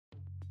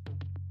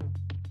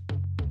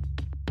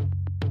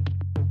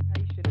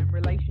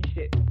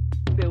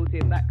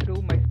gymnasium. That could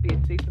almost be a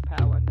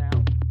superpower now.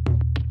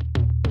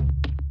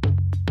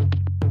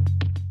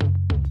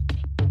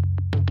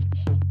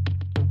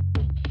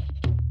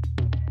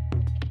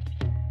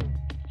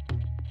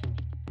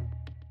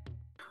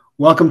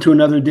 Welcome to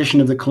another edition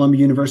of the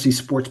Columbia University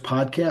Sports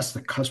Podcast,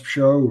 the Cusp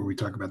Show, where we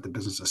talk about the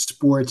business of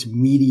sports,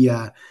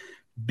 media,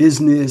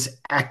 business,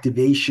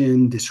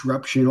 activation,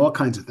 disruption, all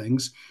kinds of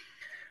things.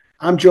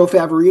 I'm Joe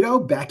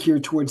Favorito, back here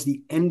towards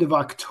the end of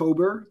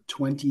October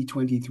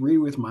 2023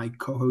 with my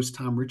co-host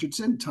Tom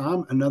Richardson.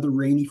 Tom, another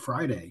rainy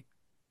Friday.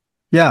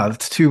 Yeah,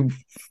 it's 2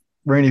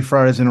 rainy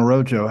Fridays in a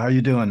row, Joe. How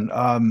you doing?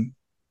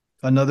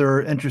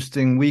 Another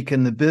interesting week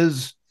in the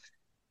biz.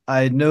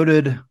 I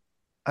noted,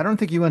 I don't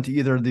think you went to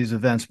either of these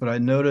events, but I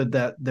noted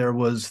that there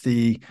was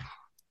the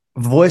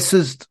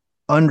Voices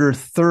Under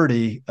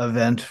 30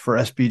 event for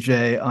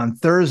SBJ on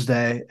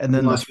Thursday, and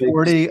then the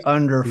 40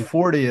 Under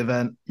 40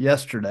 event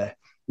yesterday.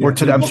 Yeah, or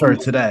today. I'm sorry,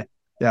 today.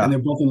 Yeah. And they're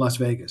both in Las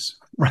Vegas.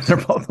 Right, they're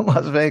both in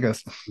Las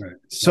Vegas. Right.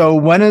 So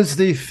when is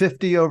the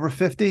 50 over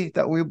 50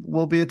 that we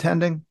will be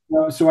attending?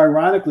 So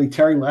ironically,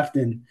 Terry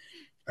Lefton,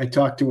 I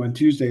talked to on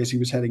Tuesday as he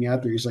was heading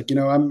out there. He's like,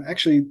 I'm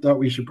actually thought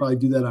we should probably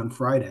do that on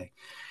Friday.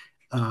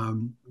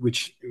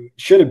 Which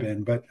should have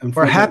been, but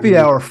or happy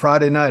hour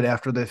Friday night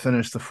after they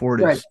finish the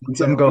 40s. Right.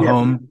 So, go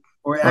home.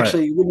 Or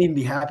actually, It wouldn't even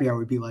be happy hour. It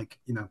would be like,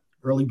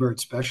 early bird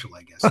special,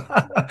 I guess.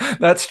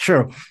 That's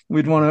true.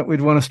 We'd want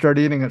to start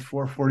eating at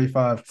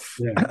 4:45.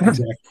 Yeah,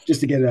 exactly. Just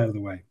to get it out of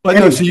the way. But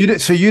anyway,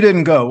 so you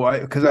didn't go,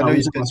 because I know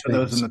you've been to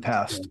those in the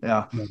past.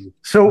 Yeah.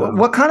 So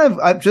what kind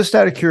of, just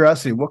out of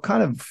curiosity, what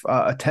kind of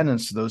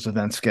attendance do those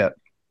events get?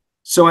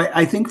 So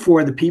I think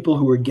for the people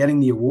who are getting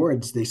the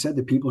awards, they said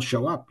that people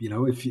show up.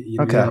 If you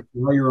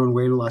know your own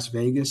way to Las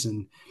Vegas,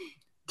 and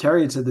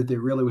Terry had said that there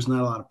really was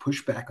not a lot of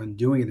pushback on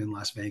doing it in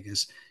Las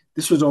Vegas.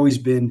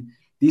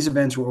 These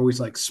events were always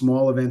like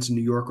small events in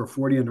New York, or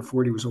 40 under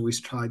 40 was always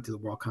tied to the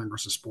World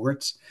Congress of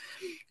Sports.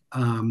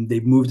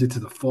 They've moved it to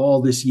the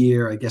fall this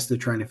year. I guess they're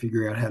trying to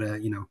figure out how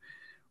to,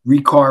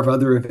 recarve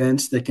other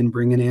events that can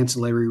bring in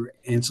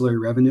ancillary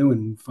revenue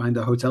and find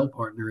a hotel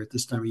partner at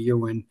this time of year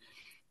when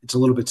it's a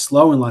little bit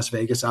slow in Las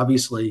Vegas.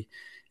 Obviously,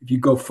 if you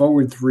go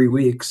forward 3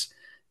 weeks,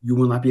 you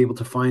will not be able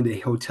to find a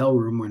hotel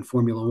room when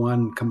Formula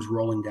One comes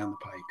rolling down the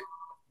pike.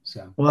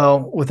 So,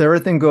 well, with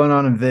everything going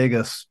on in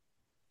Vegas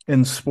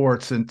in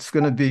sports, it's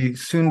going to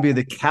soon be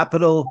the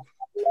capital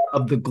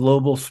of the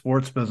global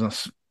sports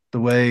business, the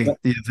way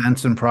the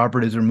events and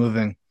properties are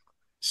moving.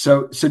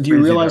 So do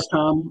you realize,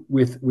 Tom,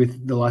 with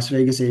the Las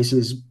Vegas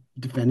Aces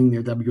defending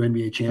their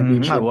WNBA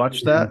championship? I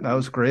watched that. That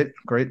was great.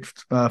 Great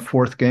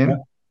fourth game. Yeah.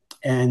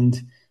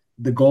 And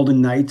the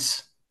Golden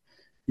Knights,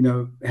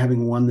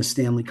 having won the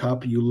Stanley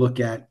Cup, you look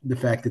at the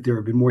fact that there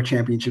have been more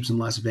championships in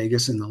Las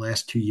Vegas in the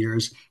last 2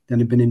 years than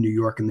have been in New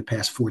York in the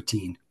past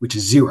 14, which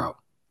is 0.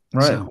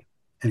 Right. So,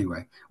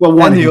 anyway,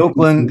 the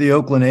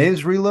Oakland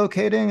A's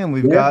relocating, and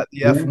we've got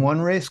the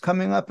F1 race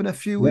coming up in a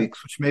few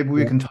weeks, which maybe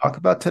we can talk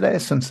about today,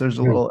 since there's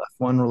a little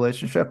F1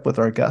 relationship with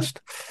our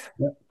guest.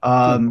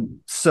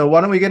 So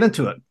why don't we get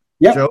into it?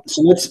 Yeah. Joe?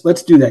 So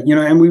let's do that.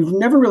 And we've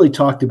never really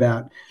talked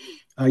about.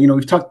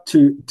 We've talked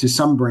to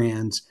some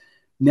brands,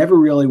 never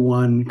really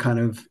one kind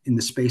of in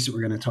the space that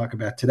we're going to talk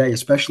about today,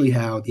 especially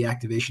how the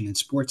activation in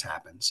sports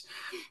happens.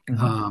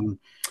 Mm-hmm.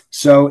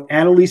 So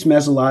Anneliese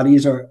Mesilati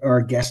is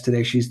our guest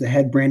today. She's the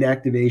head brand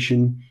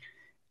activation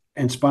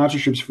and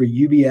sponsorships for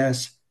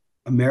UBS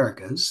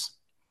Americas.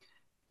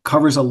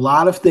 Covers a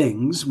lot of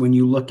things when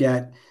you look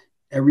at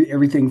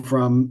everything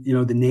from,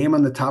 the name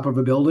on the top of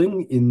a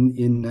building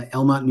in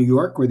Elmont, New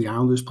York, where the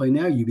Islanders play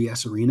now,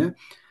 UBS Arena,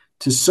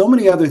 to so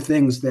many other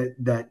things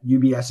that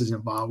UBS is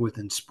involved with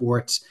in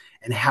sports,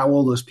 and how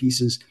all those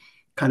pieces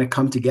kind of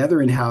come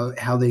together and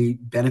how they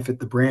benefit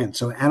the brand.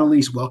 So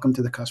Anneliese, welcome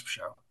to the Cusp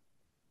Show.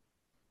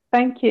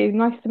 Thank you.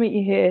 Nice to meet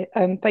you here.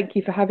 Thank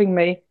you for having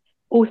me.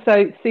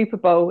 Also, Super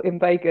Bowl in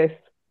Vegas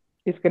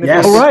is going to be.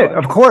 All right.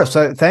 Of course.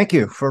 Thank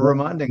you for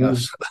reminding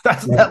us.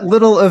 That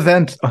little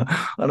event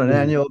on an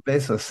annual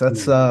basis.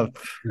 That's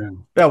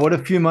what a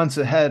few months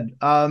ahead.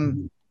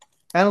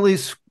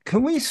 Anneliese,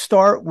 can we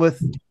start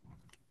with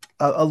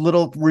a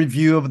little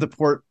review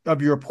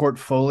of your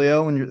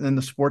portfolio in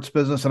the sports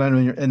business, and I know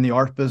you're in the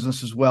art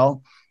business as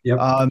well.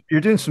 Yep.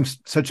 You're doing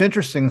such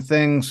interesting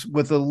things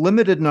with a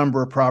limited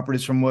number of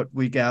properties from what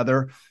we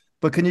gather,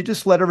 but can you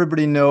just let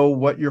everybody know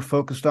what you're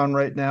focused on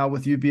right now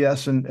with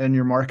UBS and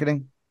your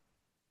marketing?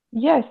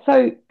 Yeah,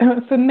 so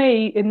for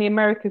me in the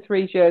Americas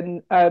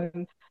region, our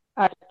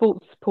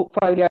sports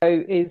portfolio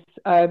is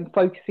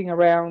focusing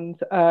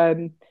around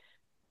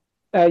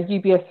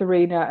UBS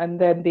Arena, and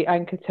then the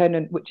anchor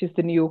tenant, which is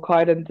the New York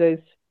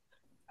Islanders.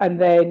 And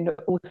then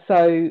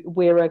also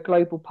we're a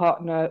global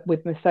partner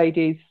with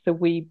Mercedes. So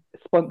we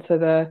sponsor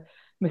the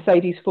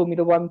Mercedes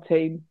Formula One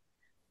team,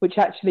 which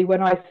actually,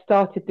 when I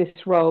started this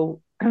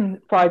role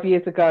 5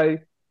 years ago,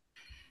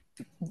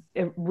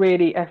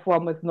 really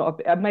F1 was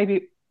not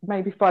maybe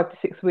 5 to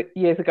 6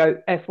 years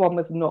ago, F1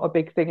 was not a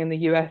big thing in the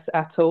US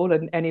at all.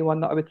 And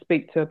anyone that I would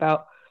speak to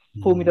about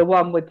Formula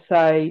One would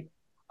say,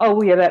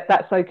 oh yeah,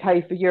 that's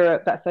okay for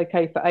Europe, that's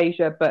okay for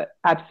Asia, but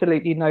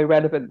absolutely no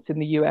relevance in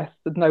the US.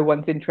 No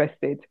one's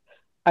interested.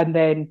 And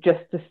then just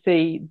to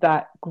see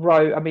that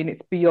grow, I mean,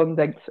 it's beyond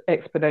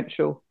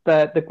exponential,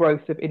 the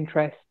growth of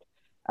interest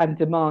and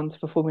demand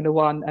for Formula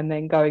One, and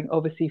then going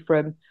obviously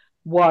from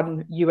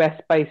one US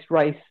based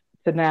race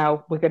to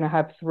now we're going to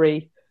have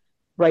three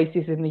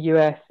races in the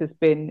US has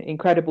been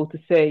incredible to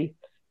see.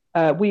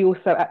 We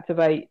also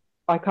activate,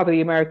 I cover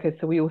the Americas,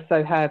 so we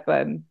also have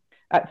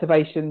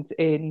activations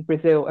in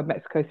Brazil and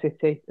Mexico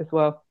City as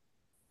well.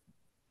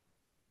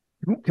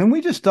 Can we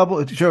just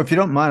Joe, if you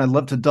don't mind, I'd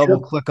love to double Sure.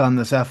 click on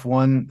this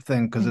F1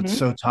 thing because it's Mm-hmm.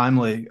 so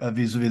timely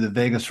vis-a-vis the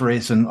Vegas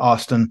race in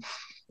Austin,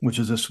 which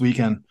is this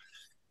weekend.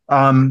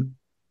 Um,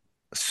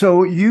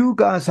 so you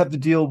guys have to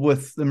deal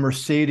with the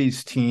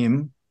Mercedes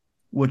team,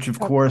 which of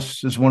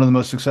course is one of the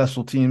most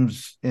successful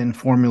teams in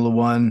Formula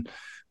One,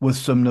 with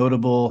some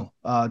notable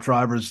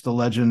drivers, the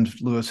legend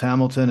Lewis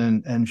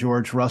Hamilton and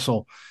George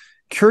Russell.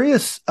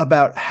 Curious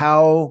about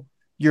how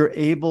you're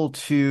able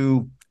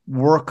to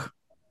work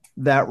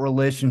that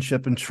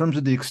relationship in terms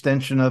of the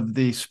extension of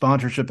the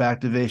sponsorship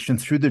activation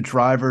through the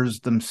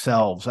drivers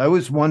themselves. I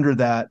always wonder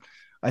that.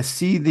 I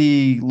see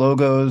the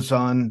logos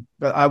on.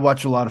 I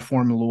watch a lot of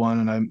Formula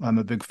One, and I'm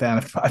a big fan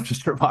of Drive to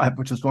Survive,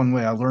 which is one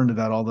way I learned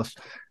about all this.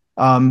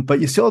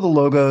 But you see all the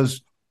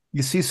logos,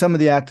 you see some of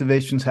the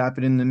activations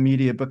happen in the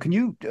media. But can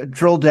you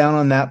drill down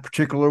on that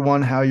particular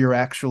one? How you're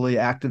actually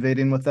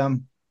activating with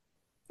them,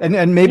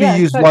 and maybe Yeah,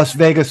 use so Las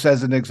Vegas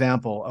as an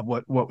example of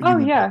what you oh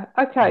would do. yeah,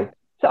 okay.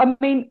 So I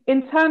mean,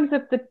 in terms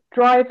of the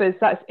drivers,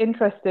 that's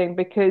interesting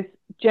because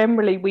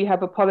generally we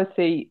have a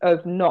policy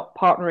of not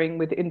partnering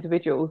with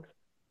individuals.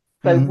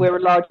 So Mm-hmm. we're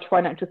a large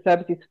financial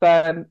services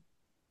firm.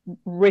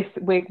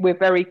 We're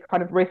very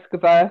kind of risk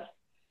averse,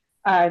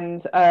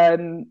 and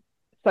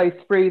so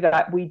through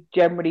that we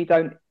generally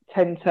don't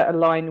tend to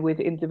align with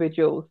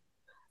individuals.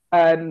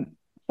 Um,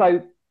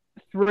 so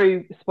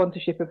through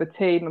sponsorship of a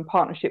team and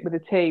partnership with a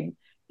team,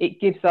 it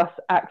gives us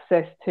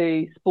access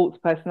to sports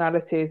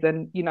personalities,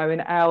 and in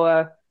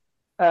our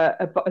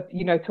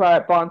to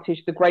our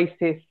advantage, the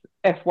greatest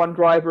F1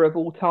 driver of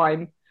all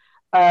time,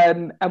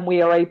 and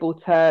we are able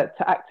to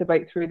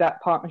activate through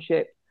that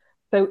partnership.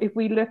 So if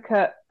we look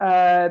at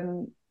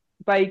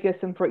Vegas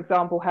and, for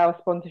example, how a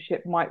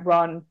sponsorship might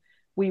run,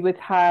 we would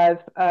have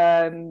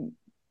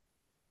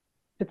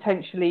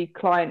potentially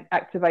client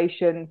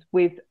activations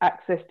with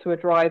access to a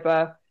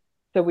driver.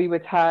 So we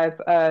would have,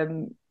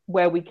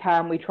 where we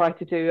can, we try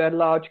to do a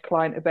large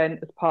client event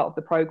as part of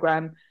the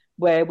program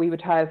where we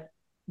would have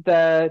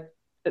the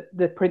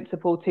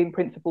team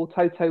principal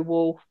Toto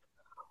Wolff,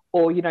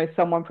 or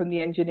someone from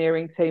the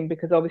engineering team,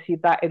 because obviously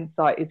that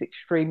insight is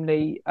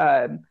extremely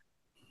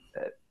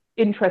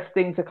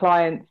interesting to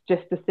clients,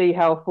 just to see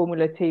how a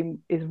Formula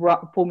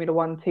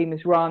One team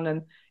is run,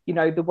 and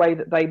the way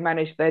that they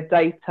manage their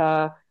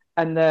data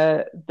and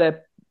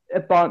the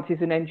advances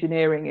in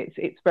engineering.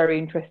 It's very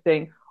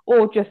interesting.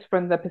 Or just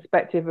from the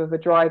perspective of a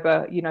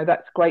driver,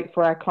 that's great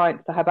for our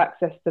clients to have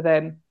access to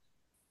them.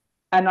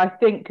 And I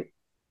think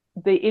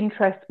the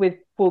interest with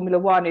Formula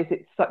One is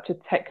it's such a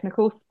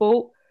technical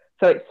sport.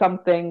 So it's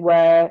something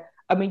where,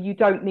 I mean, you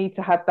don't need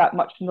to have that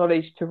much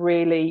knowledge to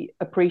really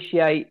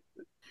appreciate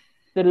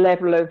the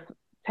level of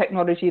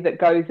technology that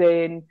goes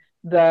in,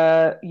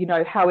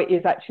 how it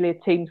is actually a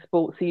team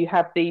sport. So you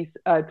have these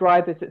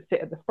drivers that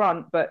sit at the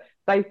front, but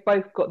they've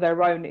both got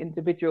their own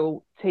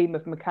individual team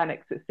of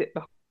mechanics that sit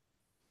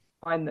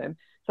behind them.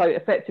 So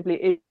effectively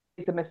it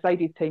is a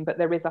Mercedes team, but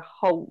there is a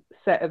whole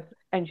set of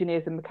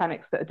engineers and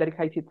mechanics that are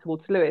dedicated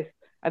towards Lewis,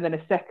 and then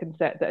a second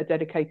set that are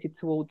dedicated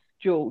towards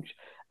George.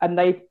 And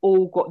they've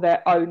all got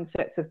their own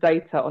sets of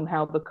data on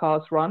how the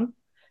cars run.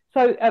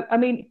 So, I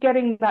mean,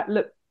 getting that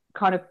look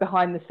kind of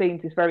behind the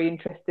scenes is very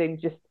interesting,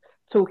 just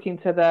talking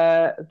to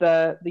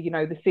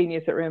the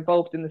seniors that are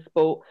involved in the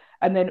sport,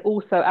 and then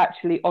also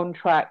actually on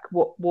track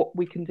what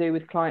we can do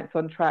with clients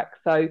on track.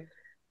 So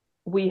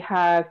we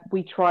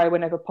try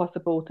whenever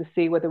possible to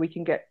see whether we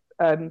can get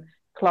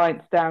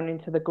clients down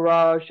into the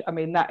garage. I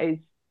mean, that is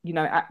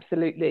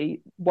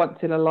absolutely once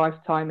in a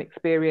lifetime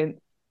experience,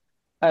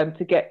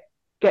 to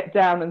get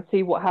down and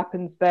see what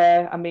happens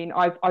there. I mean,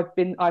 I've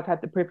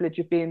had the privilege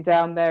of being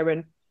down there,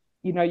 and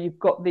you've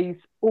got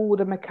all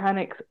the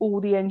mechanics, all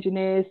the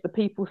engineers, the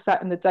people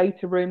sat in the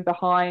data room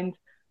behind.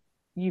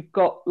 You've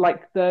got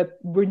like the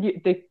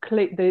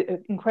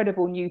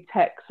incredible new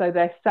tech, so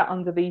they're sat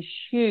under these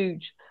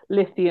huge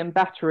lithium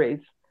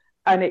batteries,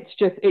 and it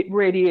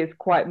really is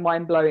quite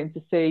mind blowing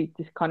to see,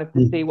 to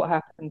see what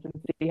happens and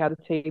see how the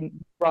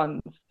team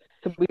runs.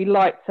 So we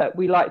like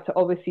to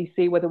obviously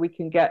see whether we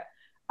can get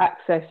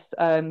access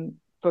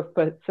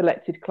for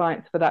selected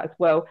clients for that as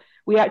well.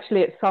 We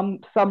actually, at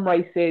some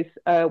races,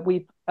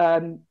 we've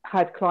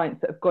had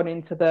clients that have gone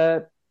into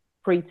the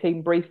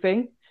pre-team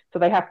briefing, so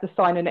they have to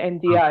sign an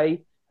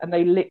NDA and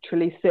they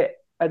literally sit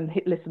and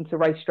listen to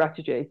race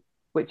strategy,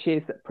 which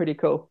is pretty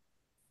cool.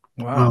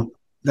 Wow.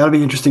 That'll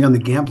be interesting on the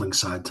gambling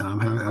side, Tom.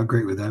 How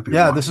great would that be?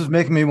 Yeah, this is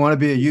making me want to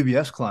be a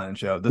UBS client,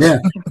 Joe. Yeah.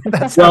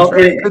 That sounds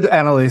very good,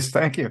 Anneliese.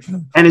 Thank you.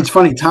 And it's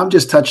funny, Tom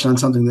just touched on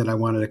something that I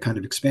wanted to kind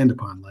of expand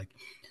upon. Like,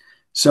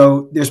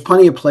 so there's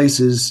plenty of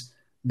places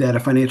that a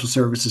financial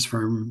services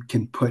firm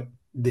can put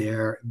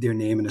their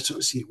name and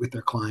associate with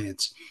their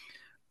clients.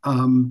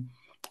 Um,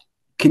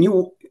 can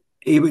you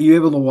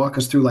able to walk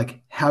us through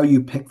like how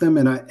you pick them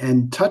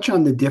and touch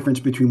on the difference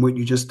between what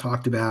you just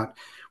talked about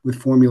with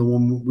Formula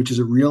One, which is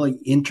a really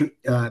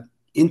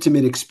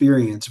intimate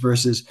experience,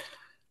 versus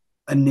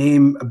a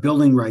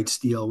building rights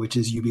deal, which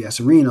is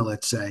UBS Arena,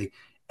 let's say,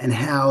 and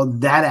how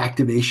that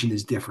activation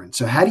is different.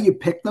 So how do you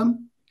pick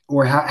them,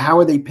 or how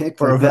are they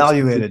picked? Or like,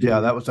 evaluated? Yeah,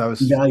 I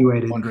was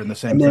evaluated, wondering the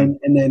same and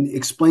thing. then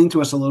explain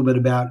to us a little bit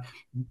about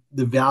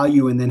the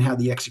value, and then how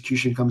the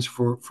execution comes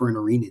for an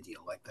arena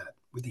deal like that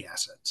with the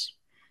assets.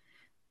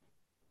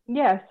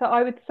 Yeah, so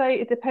I would say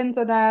it depends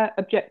on our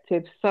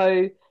objectives.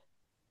 So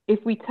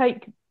if we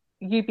take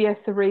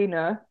UBS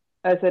Arena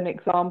as an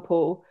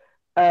example,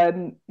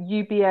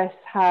 UBS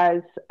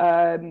has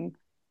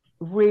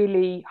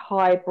really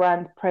high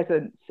brand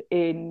presence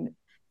in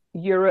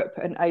Europe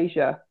and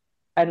Asia,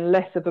 and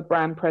less of a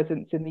brand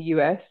presence in the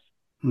US.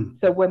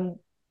 So when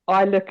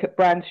I look at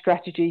brand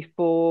strategy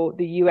for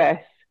the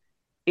US,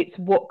 it's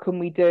what can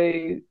we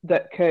do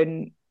that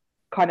can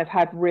kind of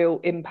have real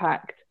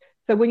impact.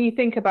 So when you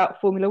think about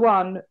Formula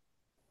One,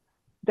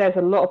 there's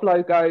a lot of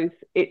logos.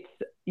 It's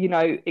it's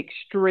an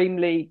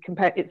extremely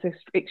competitive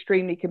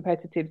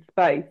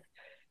space.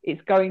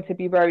 It's going to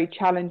be very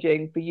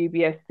challenging for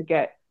UBS to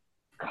get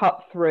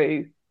cut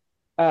through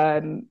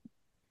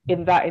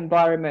in that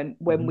environment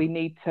when we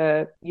need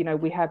to,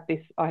 we have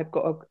this, I've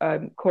got a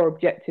core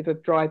objective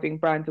of driving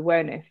brand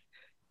awareness.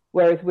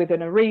 Whereas with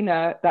an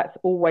arena, that's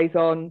always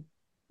on.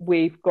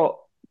 We've got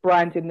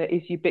branding that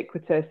is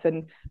ubiquitous.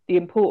 And the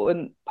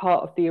important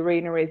part of the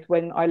arena is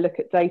when I look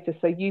at data.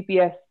 So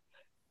UBS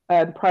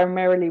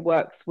primarily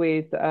works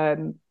with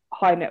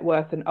high net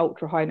worth and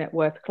ultra high net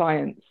worth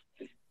clients.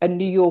 And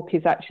New York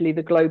is actually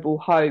the global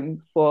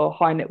home for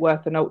high net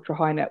worth and ultra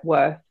high net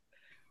worth.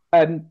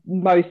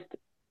 Most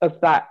of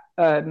that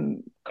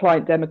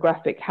client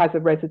demographic has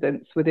a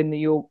residence within the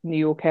New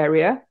York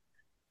area.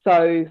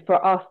 So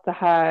for us to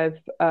have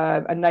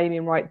a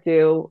naming right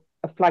deal,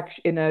 a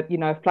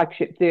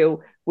flagship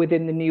deal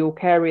within the New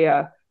York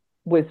area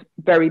was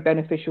very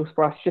beneficial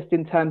for us, just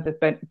in terms of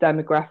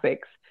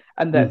demographics,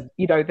 and that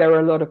there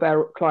are a lot of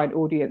our client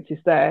audiences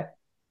there.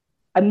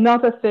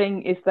 Another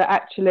thing is that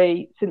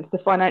actually, since the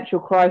financial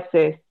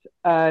crisis,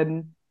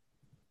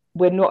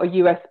 we're not a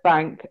US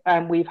bank,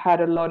 and we've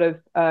had a lot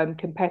of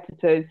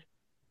competitors.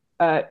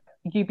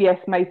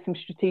 UBS made some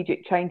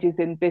strategic changes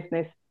in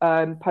business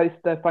post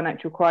the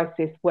financial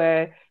crisis,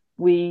 where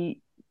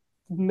we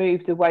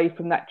moved away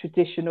from that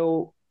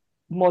traditional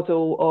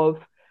model of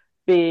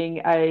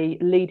being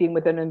leading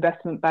with an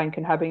investment bank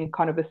and having a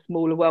kind of a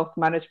smaller wealth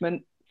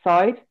management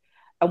side.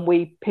 And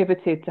we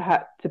pivoted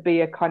to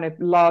be a kind of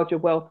larger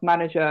wealth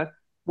manager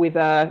with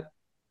a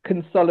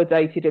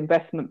consolidated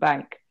investment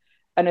bank.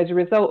 And as a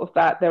result of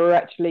that, there were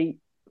actually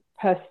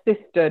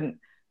persistent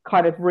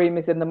kind of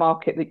rumors in the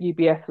market that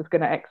UBS was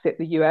going to exit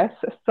the US.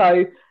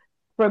 So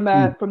from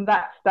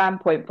that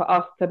standpoint, for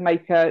us to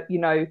make a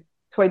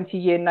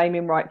 20-year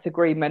naming rights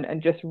agreement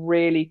and just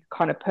really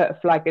kind of put a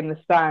flag in the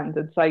sand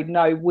and say,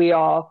 no, we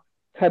are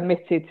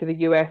committed to the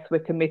US, we're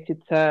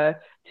committed to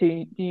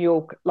New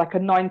York. Like a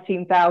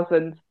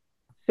 19,000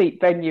 seat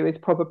venue is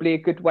probably a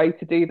good way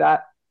to do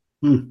that.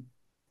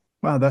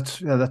 Wow,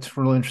 that's a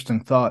really interesting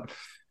thought.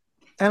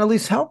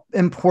 Anneliese, how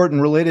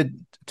important,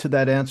 related to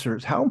that answer,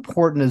 is how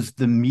important is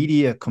the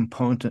media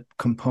component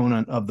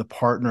of the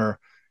partner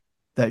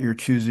that you're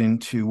choosing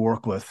to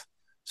work with?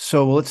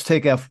 So let's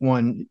take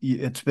F1.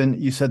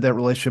 You said that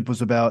relationship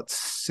was about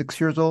 6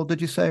 years old,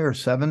 did you say, or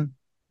 7?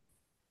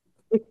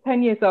 It's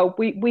 10 years old.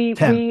 We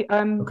 10.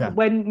 Okay.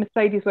 When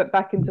Mercedes went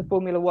back into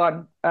Formula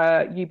One,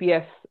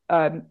 UBS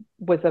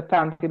was a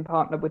founding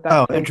partner with that.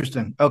 Oh,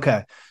 interesting.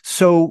 Okay.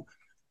 So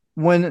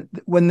when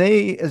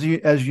they, as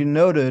you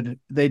noted,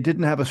 they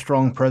didn't have a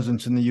strong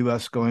presence in the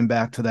US going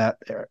back to that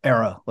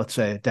era, let's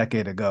say a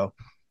decade ago.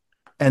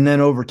 And then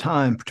over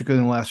time,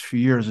 particularly in the last few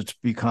years, it's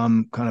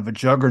become kind of a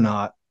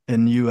juggernaut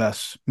in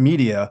US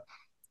media,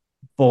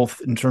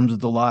 both in terms of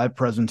the live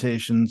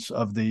presentations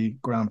of the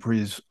Grand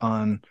Prix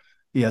on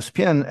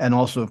ESPN and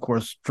also, of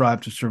course,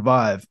 Drive to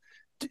Survive.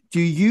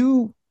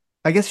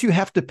 I guess you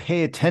have to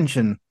pay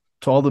attention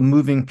to all the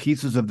moving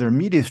pieces of their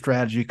media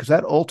strategy, because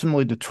that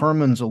ultimately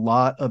determines a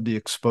lot of the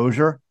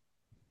exposure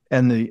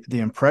and the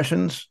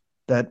impressions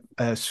that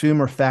I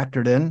assume are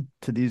factored in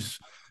to these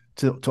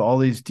to all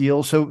these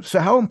deals. So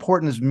how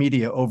important is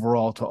media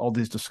overall to all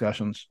these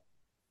discussions?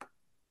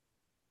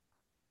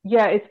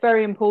 Yeah, it's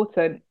very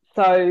important.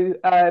 So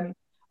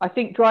I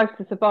think Drive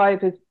to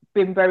Survive has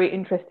been very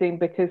interesting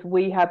because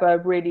we have a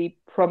really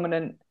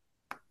prominent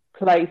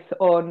place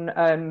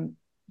on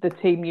the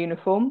team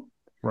uniform.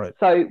 Right.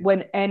 So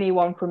when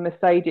anyone from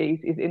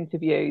Mercedes is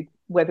interviewed,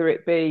 whether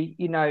it be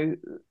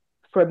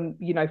from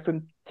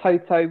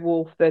Toto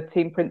Wolff, the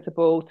team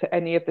principal, to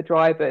any of the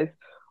drivers,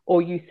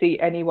 or you see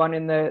anyone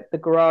in the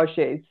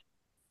garages,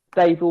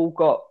 they've all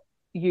got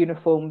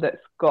uniform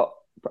that's got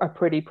a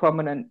pretty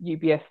prominent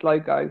UBS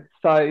logo.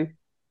 So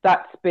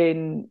that's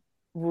been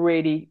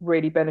really,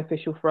 really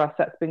beneficial for us.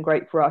 That's been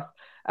great for us.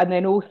 And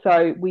then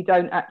also, we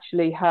don't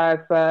actually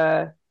have,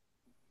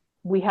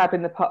 we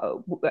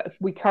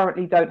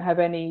currently don't have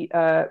any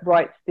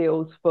rights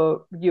deals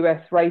for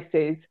US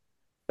races.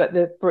 But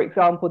for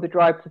example, the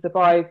Drive to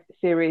Survive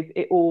series,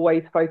 it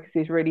always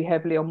focuses really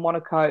heavily on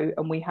Monaco,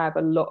 and we have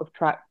a lot of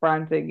track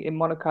branding in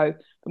Monaco,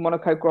 the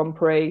Monaco Grand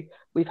Prix.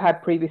 We've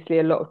had previously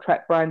a lot of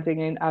track branding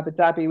in Abu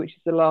Dhabi, which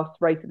is the last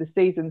race of the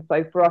season.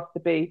 So for us to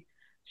be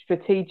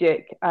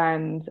strategic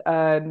and,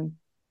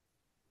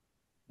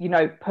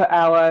 put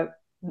our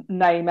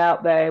name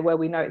out there where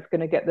we know it's going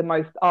to get the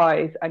most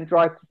eyes, and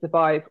Drive to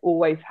Survive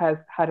always has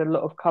had a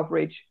lot of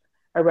coverage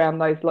around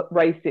those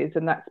races,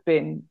 and that's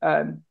been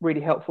really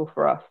helpful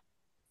for us.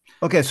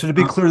 Okay, so to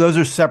be clear, those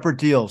are separate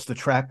deals, the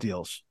track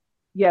deals.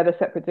 Yeah, they're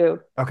separate deals.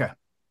 Okay.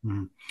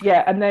 Mm-hmm.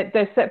 Yeah, and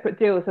they're separate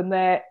deals, and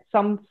they're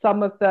some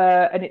of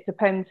the, and it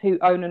depends who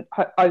owns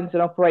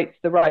and operates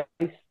the race.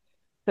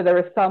 So there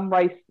are some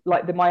race,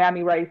 like the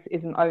Miami race,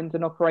 isn't owned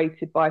and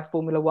operated by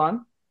Formula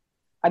One,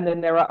 and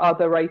then there are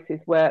other races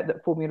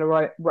that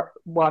Formula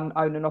One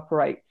own and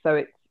operate. So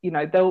it's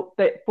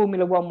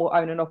Formula One will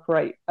own and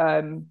operate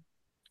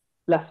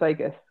Las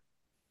Vegas,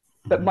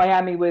 but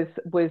Miami was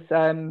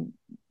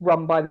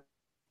run by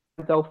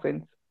the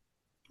Dolphins.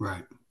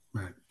 Right.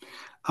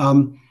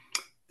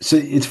 So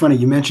it's funny,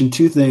 you mentioned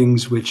two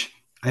things which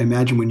I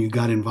imagine when you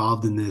got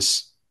involved in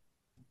this,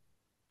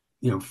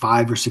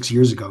 5 or 6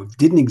 years ago,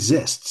 didn't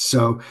exist.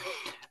 So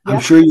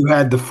I'm sure you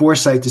had the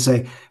foresight to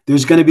say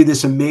there's going to be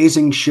this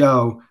amazing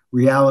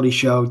reality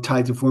show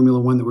tied to Formula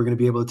One that we're going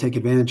to be able to take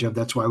advantage of.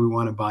 That's why we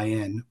want to buy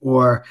in.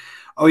 Or,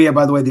 oh yeah,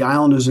 by the way, the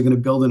Islanders are going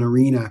to build an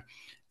arena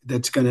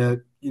that's going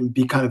to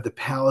be kind of the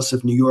Palace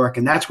of New York,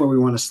 and that's where we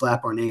want to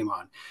slap our name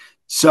on.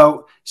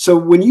 So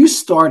when you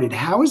started,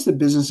 how has the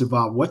business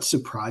evolved? What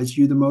surprised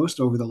you the most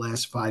over the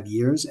last 5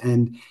 years?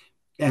 And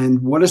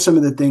what are some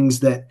of the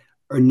things that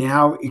are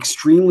now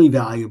extremely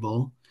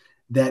valuable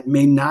that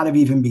may not have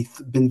even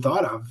been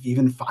thought of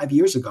even 5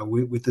 years ago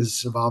with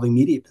this evolving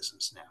media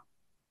business now?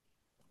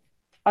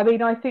 I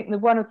mean, I think that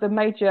one of the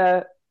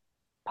major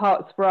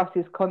parts for us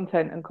is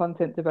content and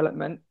content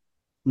development,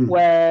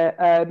 where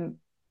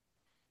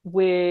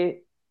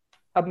we've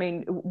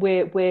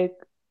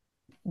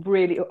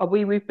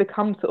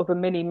become sort of a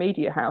mini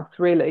media house,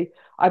 really.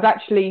 I've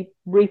actually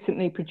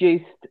recently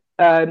produced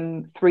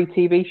 3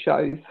 TV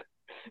shows.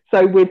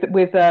 So with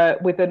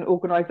an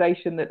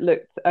organisation that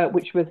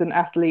which was an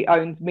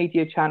athlete-owned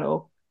media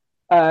channel,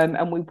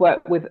 and we've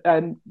worked with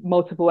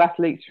multiple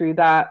athletes through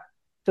that.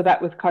 So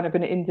that was kind of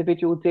an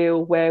individual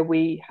deal where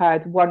we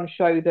had one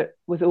show that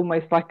was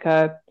almost like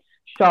a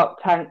Shark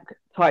Tank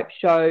type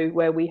show,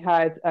 where we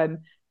had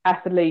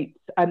athletes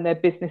and their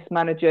business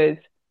managers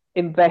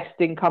invest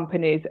in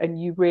companies,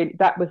 and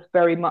that was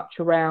very much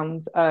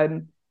around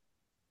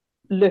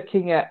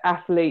looking at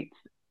athletes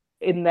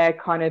in their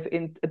kind of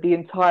in the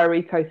entire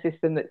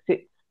ecosystem that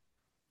sits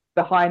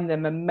behind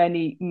them, and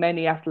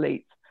many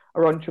athletes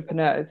are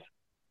entrepreneurs.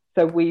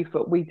 So we've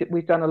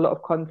done a lot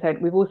of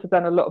content. We've also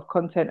done a lot of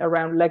content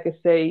around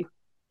legacy,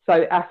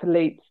 so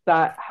athletes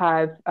that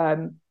have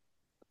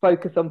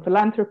focused on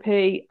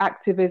philanthropy,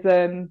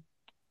 activism,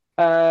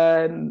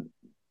 are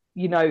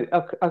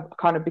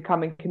kind of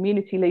becoming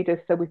community leaders.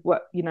 So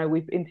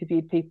we've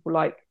interviewed people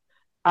like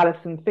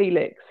Alison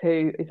Felix,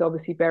 who is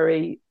obviously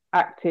very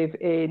active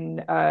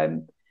in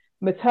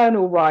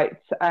maternal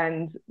rights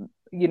and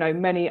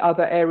many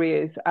other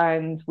areas,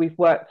 and we've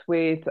worked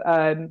with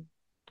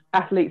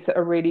athletes that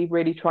are really,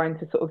 really trying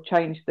to sort of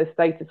change the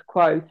status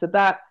quo. So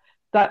that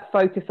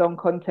focus on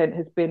content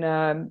has been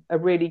a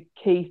really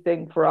key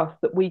thing for us,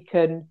 that we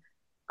can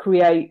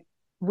create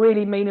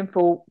really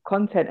meaningful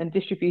content and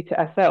distribute it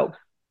ourselves.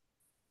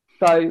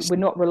 So we're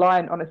not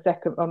reliant on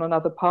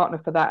another partner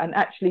for that. And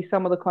actually,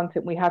 some of the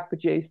content we have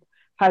produced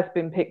has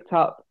been picked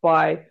up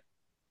by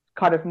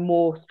kind of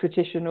more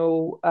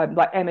traditional,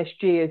 like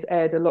MSG has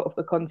aired a lot of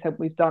the content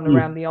we've done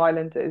around the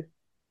Islanders.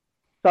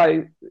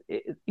 So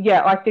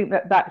yeah, I think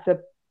that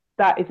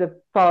is a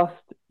fast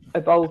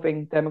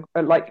evolving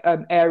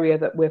area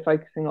that we're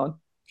focusing on.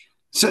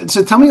 So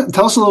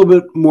tell us a little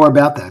bit more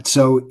about that.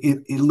 So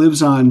it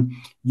lives on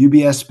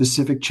UBS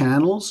specific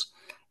channels.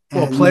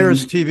 Well,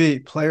 Players TV,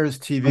 right? Players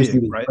TV.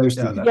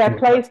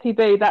 Players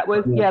TV. That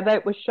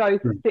was shows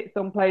that sits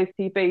on Players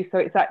TV. So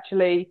it's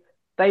actually,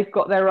 they've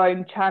got their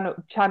own channel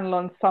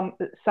on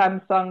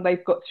Samsung.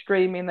 They've got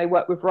streaming. They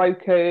work with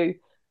Roku.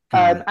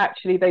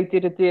 Actually, they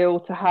did a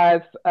deal to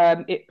have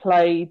it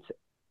played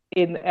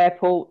in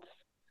airports.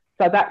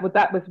 So that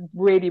was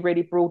really,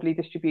 really broadly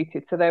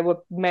distributed. So there were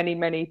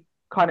many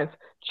kind of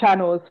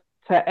channels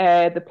to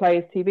air the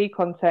Players TV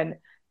content,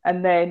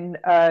 and then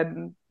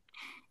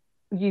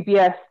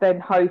UBS then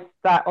hosts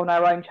that on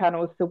our own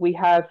channels. So we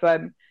have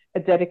a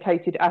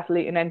dedicated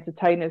athlete and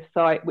entertainers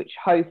site which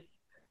hosts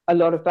a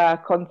lot of our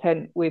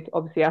content with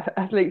obviously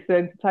athletes and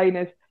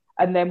entertainers,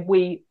 and then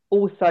we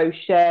also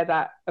share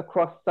that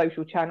across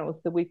social channels.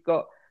 So we've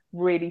got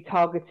really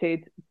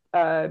targeted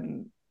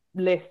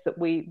lists that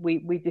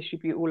we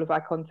distribute all of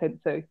our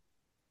content to.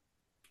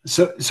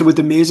 So with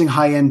amazing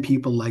high end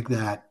people like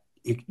that,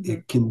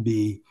 it can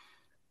be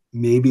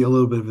maybe a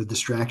little bit of a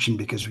distraction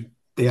because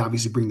they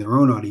obviously bring their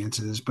own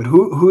audiences. But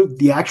who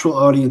the actual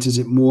audience, is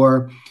it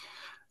more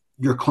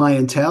your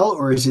clientele,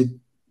 or is it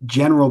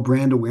general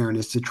brand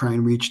awareness to try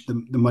and reach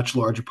the much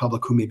larger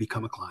public who may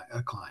become a client?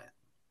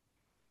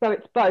 So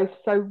it's both.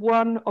 So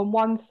on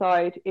one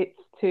side, it's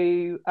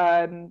to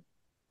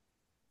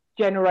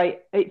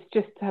it's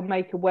just to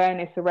make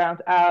awareness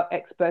around our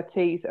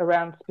expertise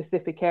around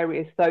specific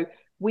areas. So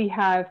we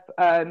have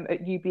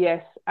at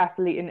UBS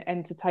athlete and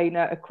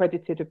entertainer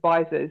accredited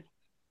advisors.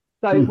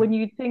 So when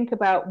you think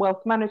about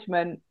wealth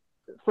management,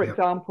 for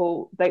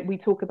example, we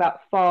talk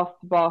about vast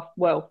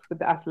wealth with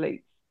the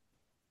athletes.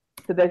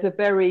 So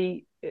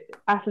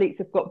athletes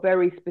have got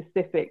very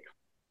specific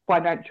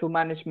financial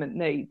management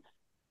needs.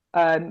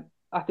 I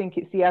think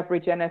it's the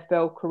average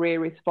NFL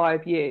career is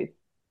 5 years.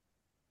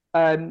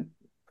 So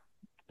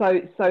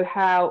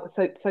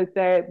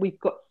there we've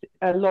got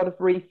a lot of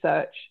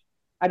research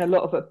and a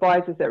lot of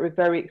advisors that are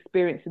very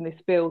experienced in this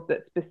field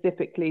that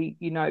specifically,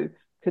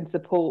 can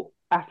support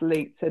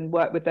athletes and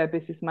work with their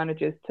business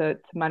managers to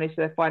manage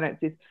their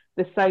finances.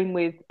 The same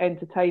with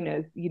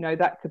entertainers,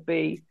 that could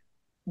be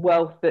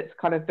wealth that's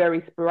kind of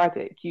very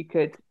sporadic. You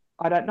could,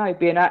 I don't know,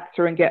 be an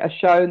actor and get a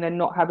show and then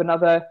not have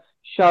another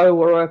show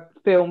or a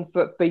film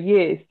for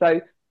years.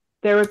 So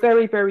there are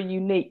very, very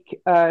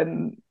unique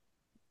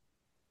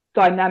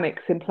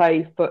dynamics in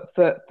play for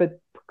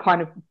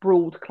kind of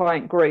broad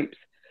client groups.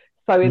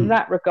 So in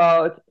that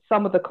regard,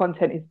 some of the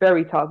content is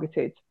very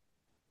targeted.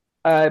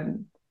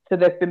 So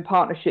there've been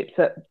partnerships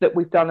that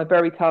we've done are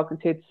very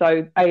targeted.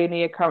 So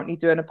A&E are currently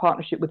doing a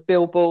partnership with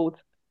Billboard,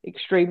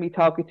 extremely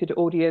targeted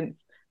audience.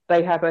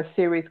 They have a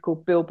series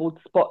called Billboard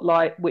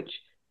Spotlight, which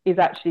is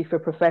actually for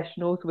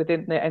professionals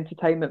within the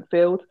entertainment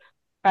field.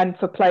 And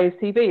for Players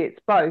TV, it's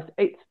both.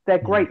 They're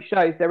great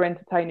shows. They're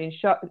entertaining.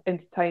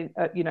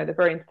 They're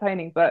very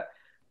entertaining. But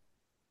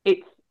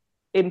it's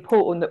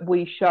important that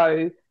we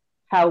show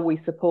how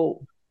we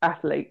support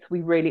athletes.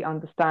 We really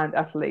understand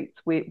athletes.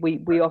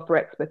 We offer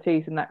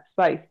expertise in that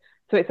space.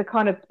 So it's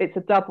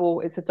a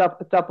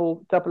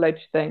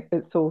double-edged thing.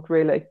 It's all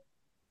really.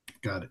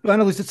 Got it.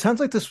 Anneliese, it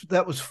sounds like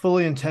that was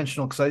fully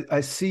intentional, because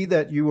I see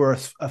that you were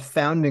a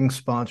founding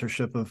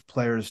sponsorship of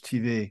Players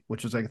TV,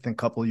 which is, I think, a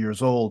couple of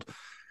years old.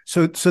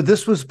 So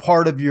this was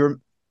part of the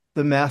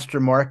master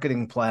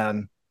marketing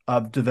plan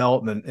of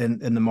development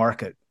in the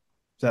market.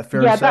 Is that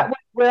fair to say?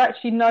 We're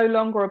actually no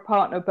longer a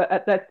partner,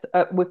 but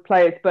with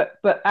Players. But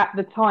at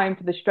the time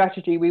for the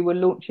strategy, we were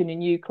launching a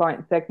new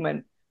client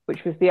segment,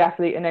 which was the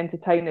athlete and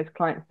entertainers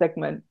client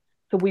segment.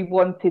 So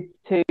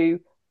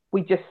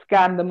we just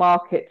scanned the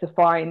market to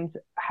find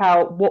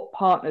what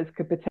partners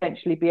could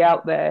potentially be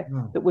out there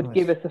that would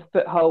give us a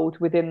foothold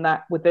within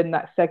that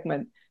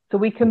segment. So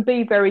we can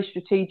be very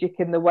strategic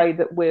in the way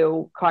that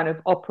we'll kind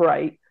of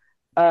operate.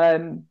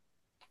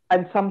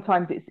 And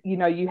sometimes it's,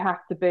 you have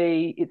to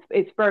be,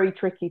 it's very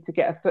tricky to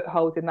get a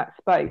foothold in that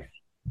space.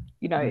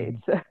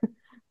 It's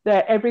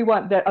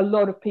a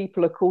lot of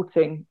people are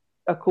courting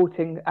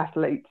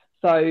athletes.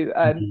 So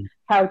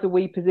how do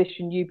we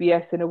position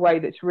UBS in a way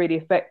that's really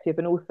effective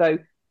and also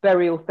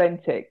very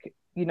authentic?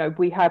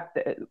 We have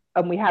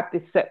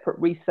this separate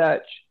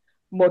research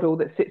model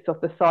that sits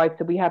off the side.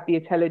 So we have the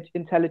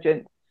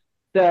intelligence.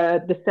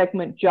 The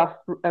segment just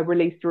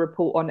released a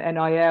report on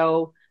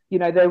NIL.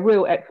 They're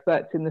real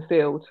experts in the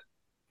field.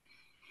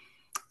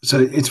 So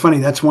it's funny.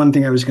 That's one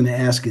thing I was going to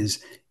ask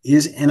is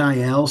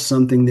NIL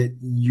something that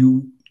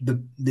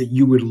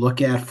you would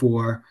look at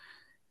for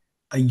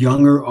a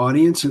younger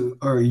audience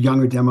or a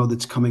younger demo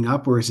that's coming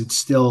up, or is it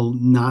still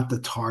not the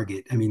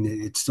target? I mean,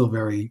 it's still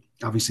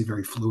obviously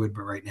very fluid,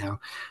 but right now.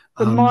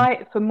 For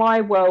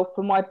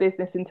my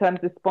business in terms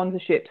of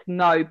sponsorships,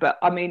 no. But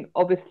I mean,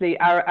 obviously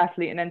our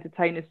athlete and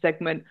entertainer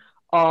segment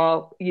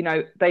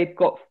they've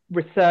got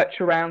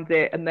research around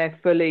it and they're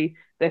fully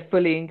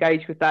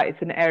engaged with that.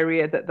 It's an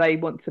area that they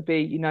want to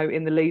be,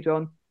 in the lead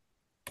on.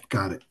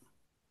 Got it.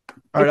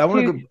 All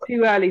right, it's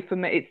too early for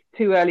me. It's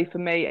too early for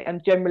me.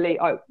 And generally,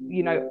 I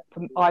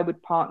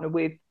would partner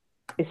with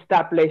the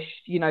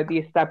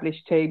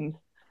established teams.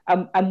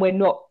 And we're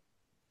not.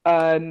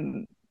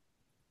 I'm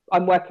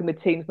working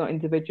with teams, not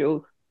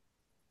individuals.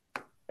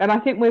 And I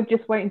think we're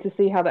just waiting to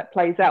see how that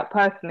plays out.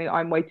 Personally,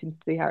 I'm waiting to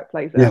see how it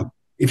plays out.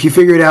 If you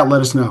figure it out, let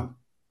us know,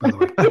 by the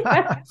way.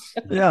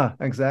 Yeah,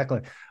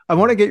 exactly. I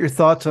want to get your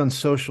thoughts on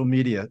social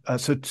media.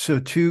 So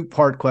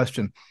two-part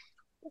question.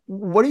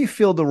 What do you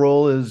feel the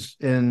role is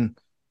in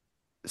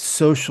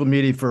social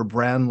media for a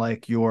brand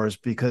like yours?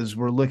 Because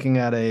we're looking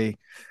at a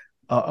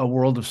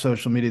world of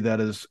social media that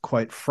is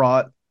quite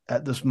fraught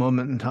at this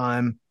moment in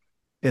time.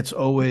 It's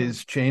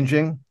always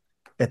changing.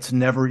 It's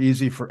never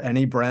easy for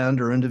any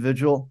brand or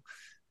individual.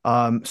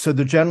 So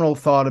the general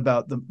thought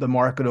about the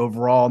market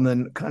overall, and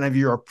then kind of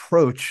your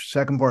approach,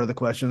 second part of the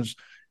question is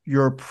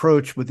your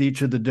approach with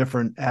each of the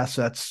different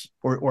assets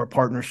or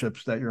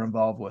partnerships that you're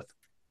involved with?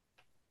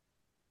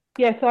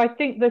 Yeah, so I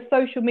think the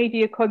social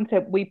media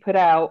content we put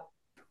out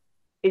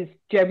is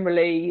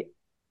generally,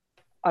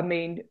 I'm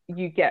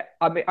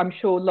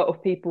sure a lot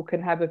of people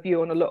can have a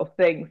view on a lot of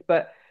things,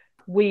 but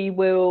we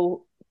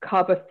will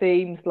cover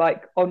themes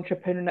like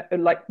entrepreneur,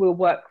 like we'll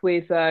work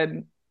with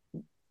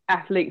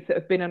athletes that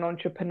have been an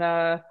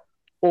entrepreneur,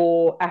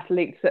 or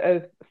athletes that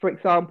have, for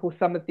example,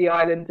 some of the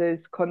Islanders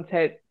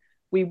content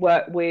we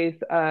work with,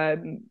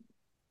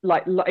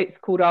 like it's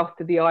called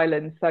After the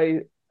Island. So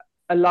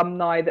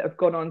alumni that have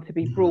gone on to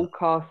be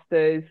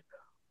broadcasters,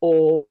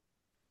 or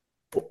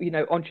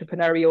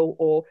entrepreneurial,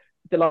 or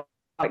the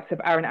likes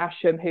of Aaron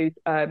Asham, who's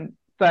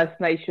First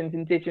Nations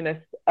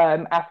Indigenous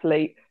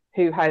athlete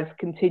who has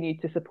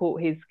continued to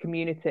support his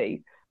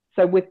community.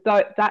 So with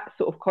that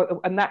sort of,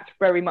 and that's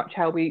very much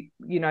how we,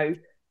 the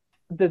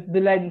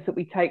lens that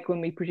we take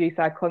when we produce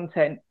our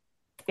content.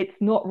 It's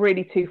not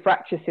really too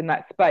fractious in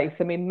that space.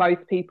 I mean,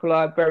 most people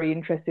are very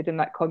interested in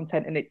that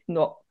content, and it's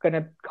not going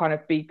to kind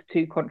of be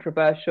too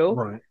controversial.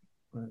 Right.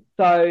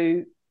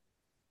 So,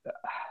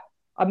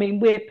 I mean,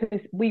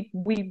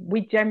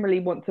 we generally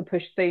want to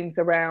push themes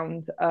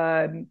around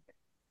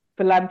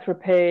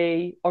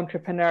philanthropy,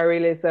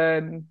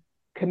 entrepreneurialism,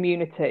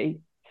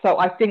 community. So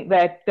I think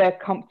they're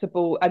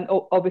comfortable, and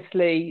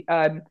obviously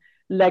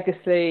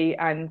legacy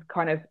and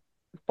kind of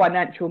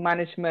financial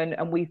management,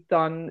 and we've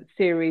done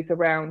series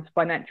around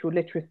financial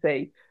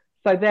literacy.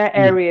 So they're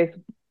areas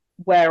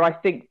where I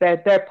think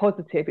they're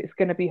positive. It's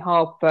going to be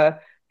hard to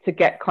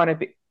get kind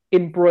of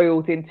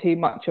embroiled in too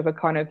much of a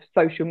kind of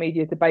social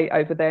media debate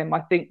over them.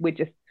 I think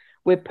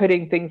we're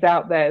putting things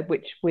out there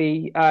which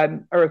we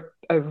are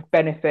of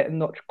benefit and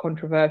not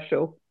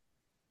controversial.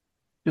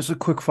 Just a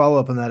quick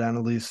follow-up on that,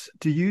 Anneliese.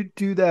 Do you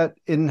do that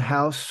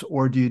in-house,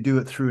 or do you do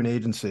it through an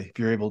agency, if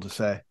you're able to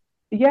say?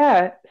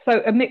 Yeah,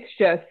 so a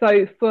mixture.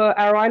 So for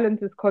our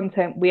Islanders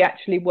content, we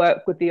actually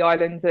work with the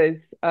Islanders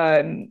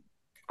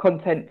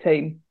content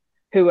team,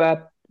 who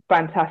are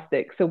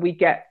fantastic. So we've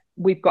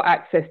got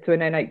access to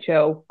an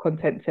NHL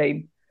content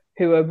team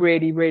who are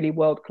really, really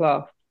world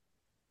class.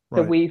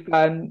 So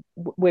Right.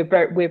 we're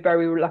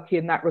very lucky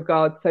in that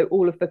regard. So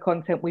all of the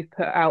content we've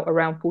put out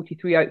around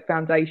 43 Oak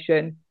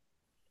Foundation.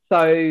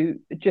 So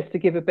just to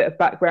give a bit of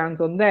background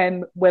on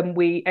them, when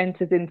we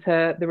entered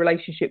into the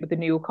relationship with the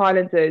New York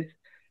Islanders,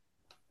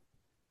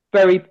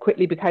 very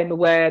quickly became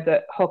aware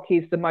that hockey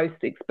is the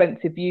most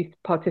expensive youth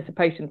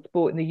participation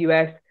sport in the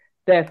US.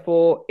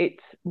 Therefore,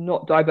 it's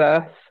not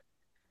diverse.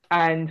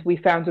 And we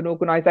found an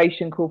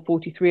organization called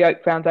 43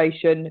 Oak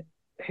Foundation,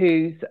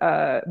 whose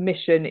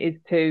mission is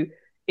to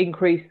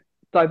increase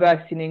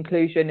diversity and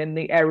inclusion in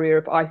the area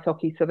of ice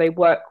hockey. So they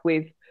work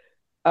with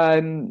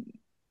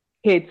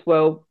kids,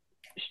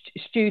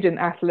 student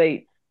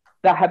athletes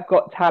that have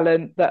got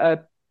talent, that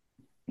are,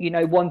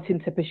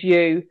 wanting to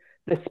pursue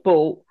the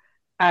sport,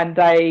 and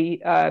they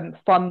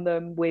fund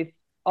them with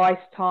ice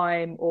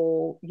time,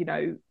 or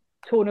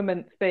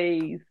tournament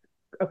fees,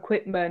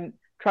 equipment,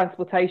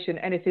 transportation,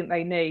 anything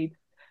they need.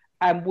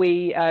 And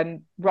we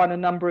run a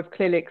number of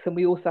clinics, and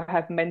we also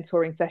have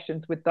mentoring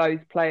sessions with those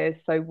players.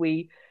 So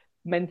we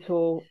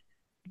mentor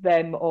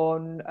them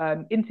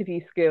on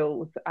interview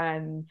skills,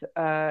 and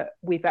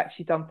we've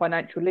actually done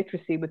financial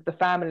literacy with the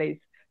families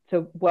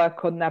to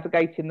work on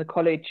navigating the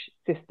college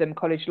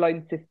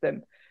loan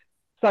system.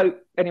 So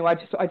anyway,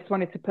 I just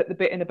wanted to put the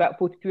bit in about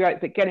 43 Oak,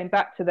 but getting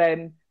back to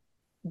them,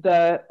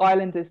 the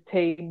Islanders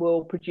team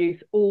will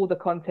produce all the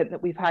content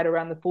that we've had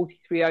around the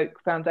 43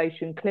 Oak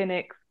Foundation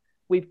clinics.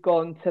 We've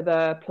gone to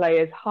the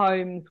players'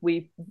 homes.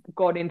 We've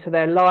gone into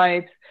their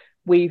lives.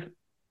 We've,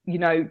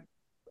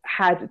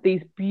 had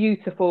these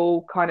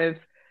beautiful kind of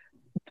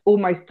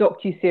almost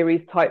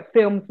docu-series type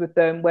films with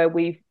them, where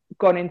we've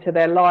gone into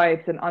their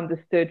lives and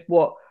understood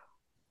what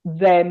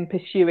them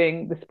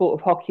pursuing the sport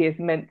of hockey has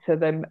meant to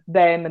them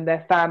and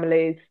their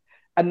families.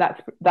 And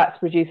that's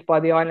produced by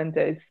the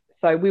Islanders.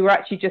 So we were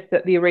actually just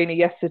at the arena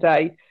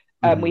yesterday.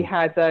 We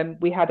had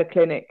a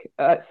clinic.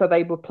 So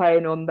they were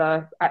playing on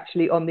the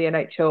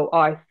NHL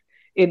ice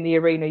in the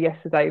arena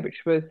yesterday,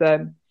 which was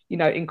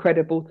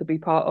incredible to be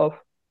part of.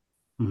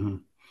 Mm-hmm.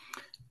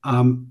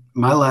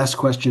 My last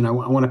question, I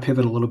want to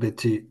pivot a little bit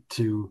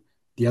to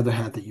the other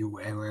hat that you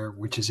wear,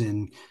 which is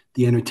in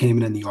the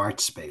entertainment and the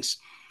arts space.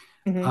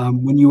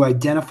 When you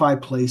identify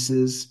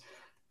places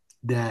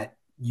that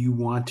you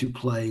want to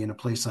play in a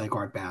place like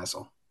Art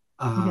Basel,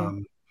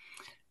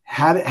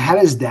 how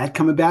does that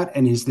come about?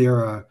 And is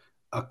there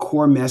a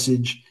core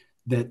message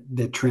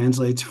that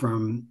translates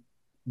from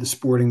the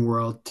sporting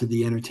world to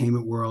the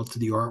entertainment world to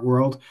the art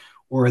world,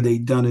 or are they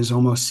done as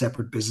almost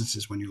separate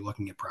businesses when you're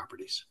looking at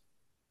properties?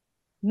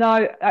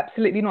 No,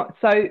 absolutely not.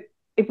 So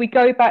if we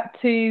go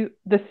back to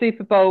the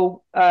Super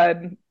Bowl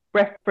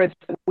reference,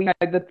 we know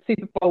the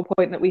Super Bowl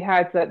point that we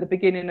had at the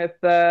beginning of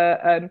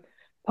the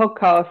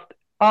podcast.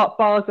 Art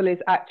Basel is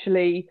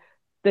actually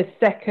the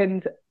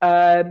second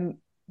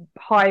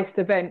highest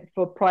event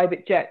for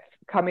private jets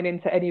coming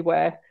into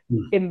anywhere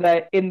in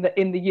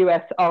the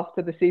US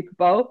after the Super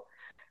Bowl.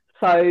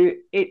 So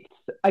it's,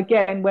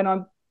 again,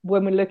 when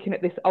we're looking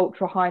at this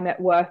ultra high net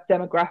worth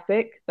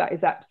demographic, that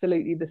is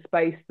absolutely the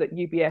space that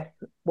UBS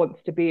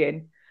wants to be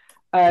in.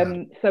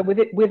 So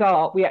with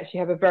art, we actually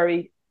have a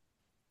very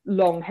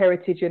long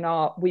heritage in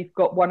art. We've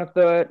got one of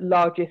the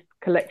largest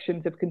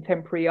collections of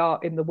contemporary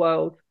art in the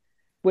world.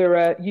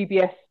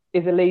 UBS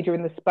is a leader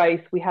in the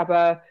space. We have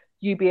a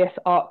UBS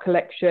art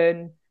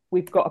collection.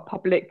 We've got a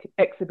public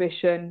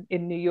exhibition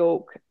in New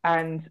York,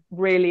 and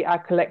really our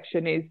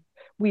collection is,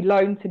 we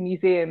loan to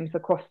museums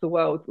across the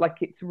world. Like,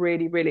 it's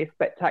really, really a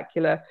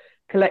spectacular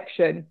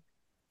collection.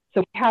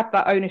 So we have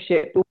that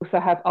ownership. We also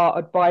have art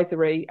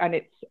advisory, and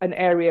it's an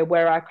area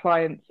where our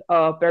clients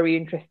are very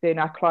interested in.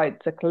 Our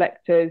clients are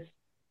collectors.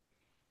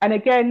 And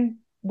again,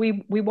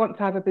 we want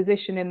to have a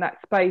position in that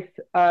space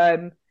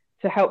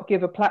to help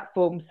give a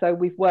platform. So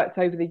we've worked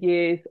over the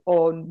years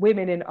on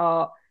women in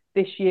art.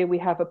 This year we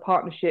have a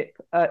partnership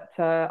at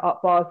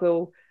Art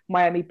Basel,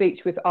 Miami Beach,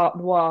 with Art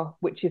Noir,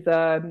 which is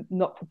a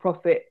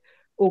not-for-profit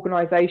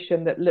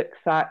organisation that looks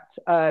at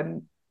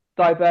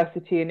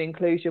diversity and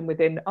inclusion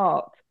within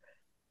art.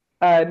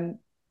 So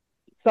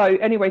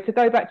anyway, to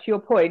go back to your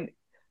point,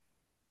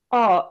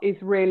 art is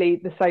really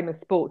the same as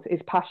sports,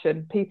 is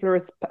passion. People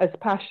are as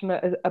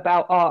passionate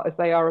about art as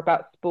they are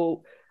about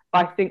sport.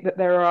 I think that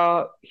there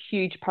are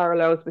huge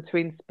parallels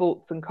between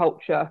sports and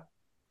culture.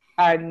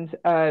 And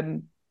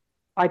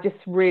I just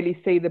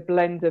really see the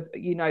blend of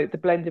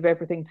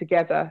everything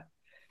together.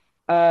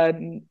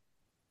 And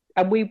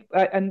I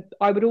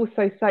would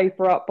also say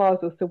for Art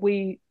Basel, so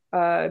we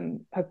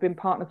have been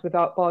partners with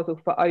Art Basel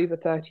for over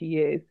 30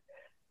 years.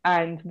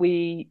 And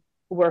we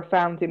were a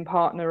founding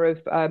partner of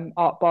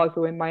Art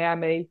Basel in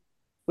Miami,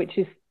 which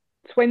is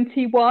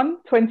 21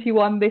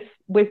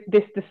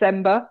 this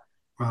December.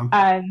 Wow.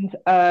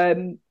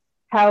 And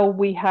how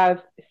we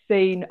have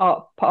seen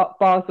Art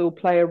Basel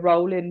play a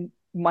role in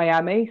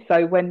Miami.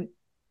 So when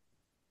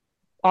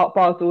Art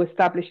Basel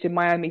established in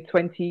Miami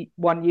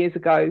 21 years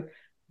ago,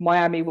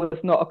 Miami was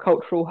not a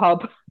cultural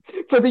hub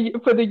for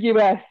the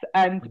US.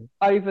 And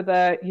over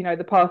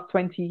the past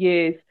 20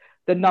 years,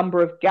 the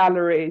number of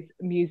galleries,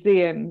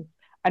 museums,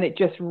 and it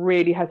just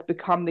really has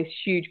become this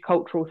huge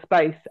cultural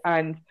space.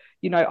 And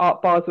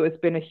Art Basel has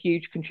been a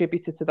huge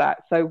contributor to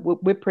that. So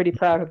we're pretty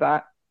proud of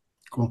that.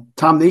 Cool.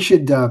 Tom,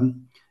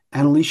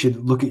 Anneliese should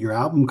look at your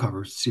album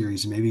cover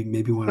series and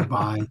maybe want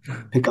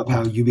to pick up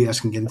how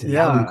UBS can get into the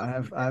album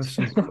cover. I have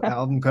some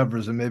album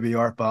covers that maybe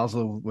Art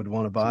Basel would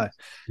want to buy.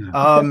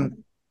 Yeah.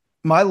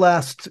 My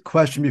last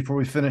question before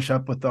we finish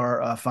up with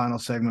our final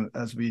segment,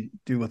 as we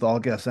do with all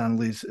guests,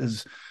 Anneliese,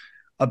 is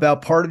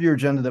about part of your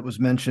agenda that was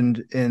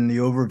mentioned in the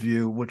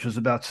overview, which is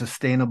about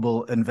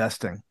sustainable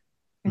investing.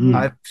 Mm-hmm.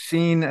 I've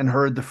seen and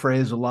heard the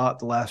phrase a lot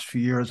the last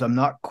few years. I'm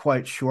not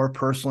quite sure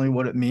personally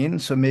what it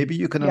means. So maybe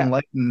you can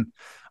enlighten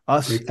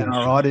us and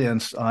our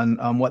audience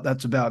on what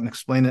that's about and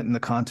explain it in the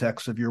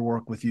context of your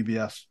work with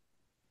UBS.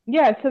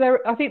 Yeah, so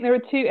I think there are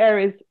two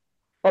areas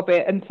of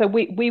it. And so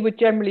we would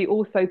generally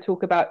also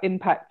talk about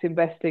impact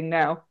investing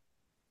now.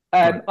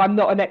 Right. I'm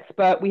not an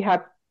expert. We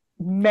have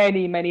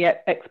many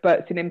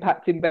experts in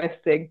impact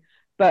investing,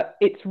 but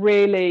it's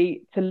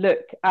really to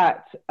look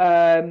at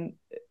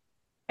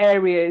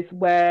areas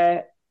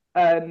where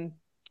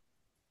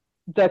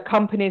the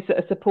companies that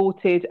are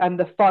supported and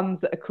the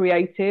funds that are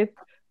created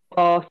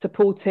are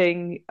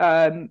supporting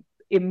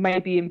in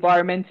maybe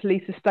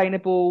environmentally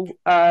sustainable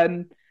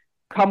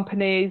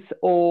companies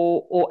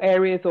or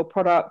areas or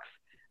products,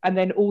 and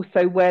then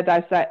also where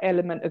there's that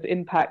element of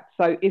impact.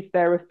 So is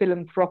there a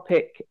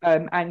philanthropic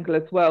angle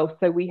as well?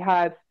 So we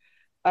have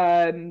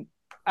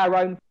our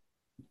own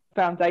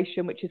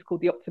foundation, which is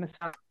called the Optimus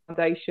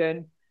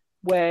Foundation,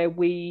 where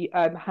we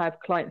have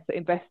clients that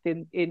invest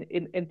in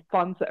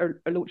funds that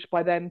are launched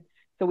by them.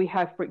 So we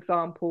have, for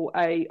example,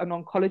 an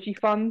oncology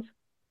fund,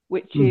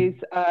 which is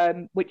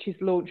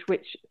launched,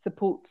 which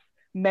supports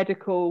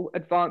medical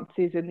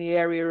advances in the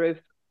area of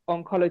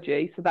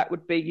oncology. So that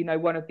would be,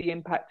 one of the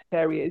impact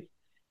areas.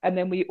 And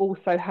then we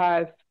also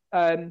have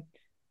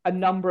a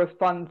number of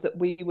funds that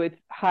we would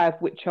have,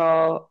 which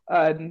are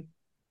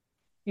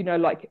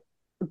like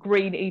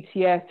green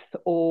ETFs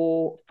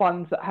or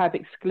funds that have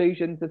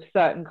exclusions of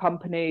certain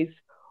companies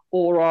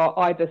or are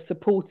either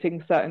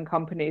supporting certain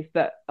companies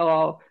that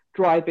are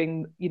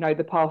driving,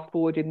 the path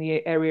forward in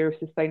the area of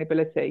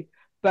sustainability.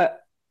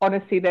 But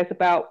honestly, there's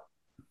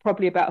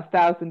probably about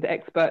 1,000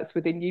 experts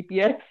within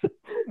UBS.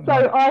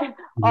 So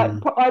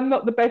I'm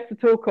not the best to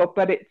talk of,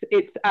 but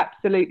it's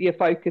absolutely a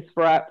focus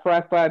for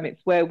our firm.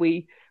 It's where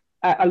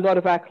a lot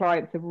of our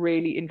clients are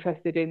really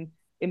interested in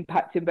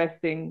impact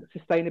investing,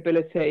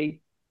 sustainability,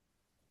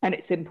 and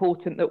it's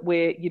important that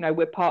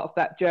we're part of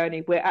that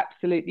journey. We're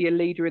absolutely a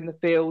leader in the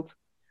field.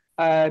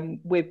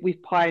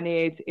 We've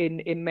pioneered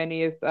in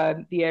many of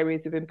the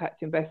areas of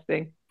impact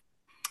investing.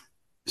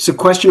 So,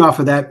 question off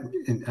of that,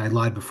 and I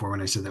lied before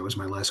when I said that was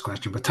my last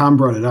question, but Tom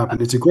brought it up,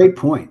 and it's a great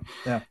point.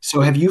 Yeah. So,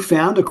 have you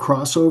found a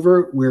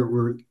crossover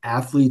where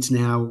athletes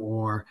now,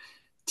 or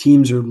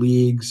teams, or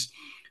leagues,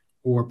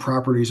 or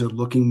properties are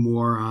looking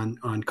more on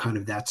kind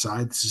of that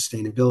side, the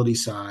sustainability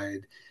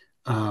side?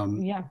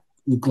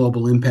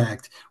 global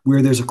impact,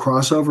 where there's a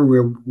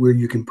crossover where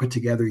you can put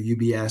together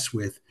UBS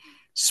with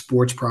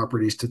sports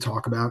properties to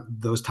talk about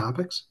those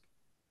topics?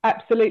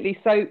 Absolutely.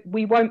 So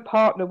we won't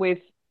partner with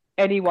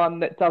anyone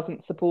that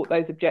doesn't support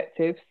those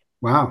objectives.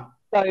 Wow.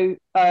 For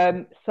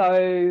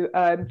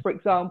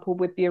example,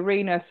 with the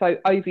arena, so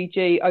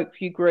OVG,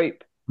 Oakview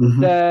Group,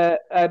 Mm-hmm.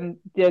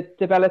 the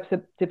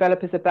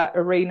developers of that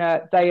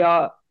arena, they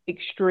are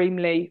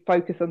extremely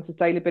focused on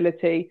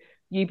sustainability.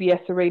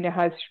 UBS Arena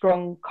has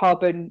strong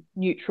carbon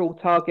neutral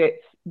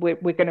targets. We're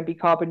going to be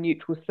carbon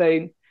neutral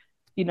soon.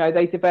 You know,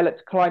 they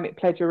developed Climate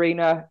Pledge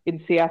Arena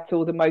in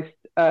Seattle, the most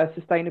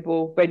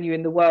sustainable venue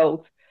in the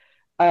world.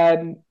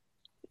 Um,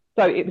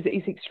 so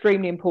it's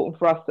extremely important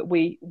for us that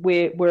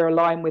we're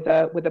aligned with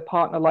a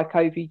partner like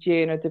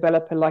OVG and a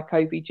developer like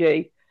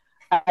OVG,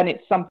 and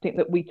it's something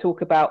that we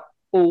talk about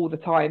all the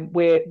time.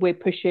 We're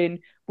pushing.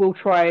 We'll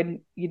try and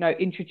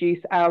introduce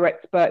our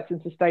experts in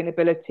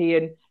sustainability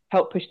and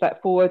help push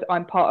that forward.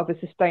 I'm part of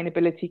a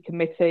sustainability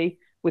committee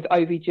with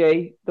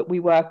OVG that we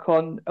work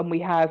on, and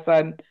we have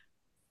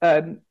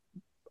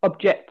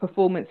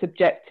performance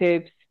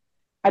objectives,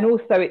 and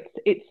also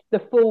it's the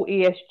full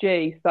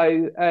ESG,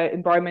 so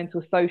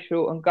environmental,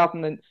 social, and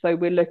governance. So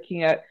we're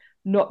looking at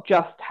not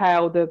just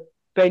how the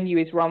venue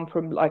is run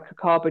from like a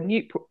carbon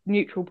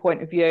neutral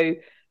point of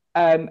view,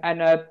 and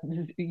a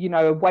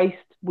waste.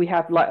 We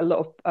have like a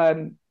lot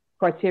of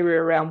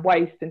criteria around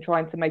waste and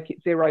trying to make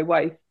it zero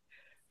waste,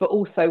 but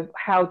also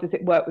how does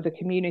it work with the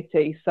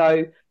community?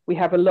 So we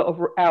have a lot of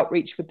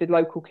outreach with the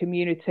local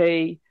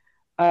community.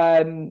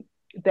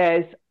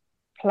 There's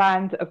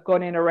plans that have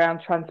gone in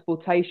around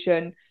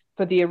transportation.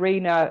 For the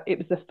arena, it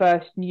was the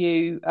first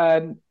new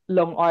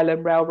Long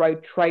Island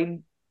Railroad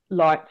train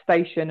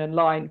station and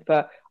line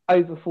for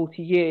over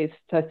 40 years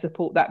to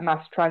support that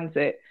mass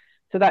transit.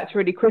 So that's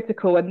really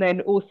critical. And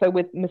then also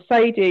with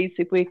Mercedes,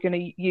 if we're going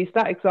to use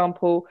that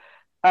example,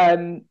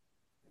 we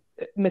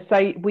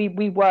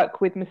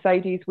work with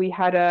Mercedes. We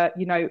had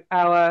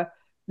our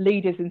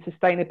leaders in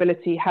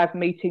sustainability have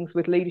meetings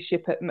with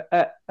leadership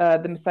at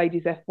the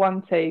Mercedes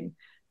F1 team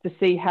to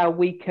see how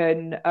we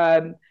can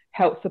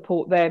help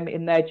support them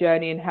in their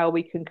journey and how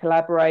we can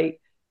collaborate.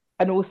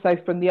 And also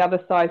from the other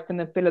side, from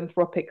the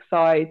philanthropic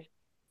side,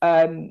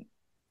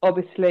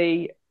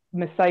 obviously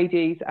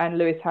Mercedes and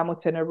Lewis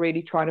Hamilton are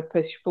really trying to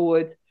push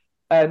forward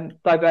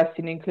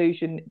diversity and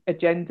inclusion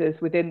agendas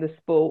within the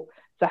sport.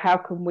 So how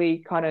can we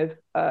kind of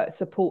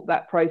support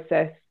that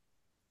process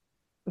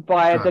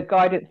via the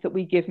guidance that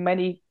we give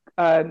many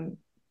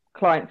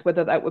clients,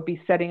 whether that would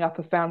be setting up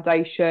a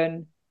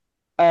foundation,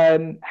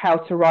 how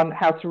to run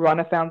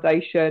a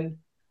foundation,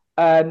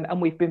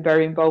 and we've been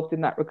very involved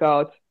in that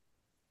regard.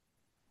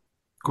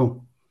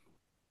 Cool.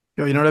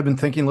 You know what I've been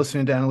thinking,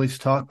 listening to Anneliese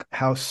talk,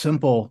 how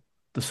simple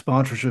the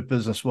sponsorship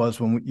business was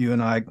when you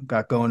and I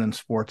got going in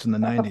sports in the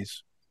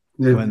 90s,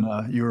 when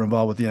you were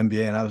involved with the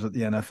NBA and I was at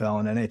the NFL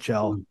and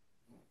NHL.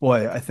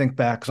 Boy, I think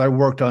back, because I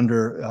worked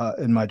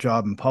in my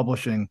job in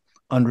publishing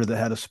under the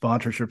head of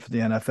sponsorship for the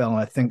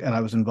NFL. And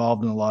I was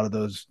involved in a lot of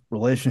those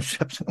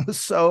relationships. It was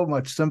so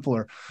much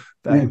simpler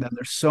back then.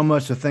 There's so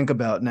much to think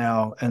about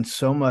now, and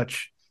so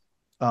much,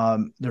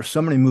 there's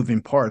so many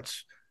moving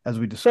parts, as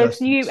we discussed.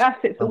 There's new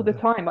assets all the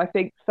time, I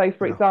think. So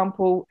for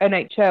example,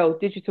 NHL,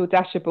 digital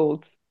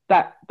dashboards,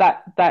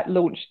 that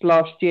launched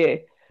last year.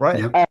 Right.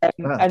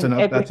 And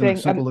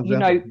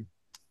everything,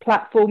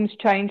 platforms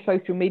change,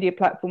 social media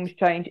platforms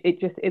change.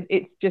 It's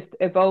just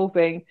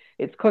evolving.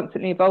 It's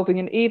constantly evolving.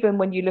 And even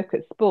when you look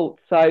at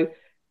sports, so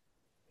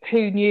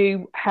who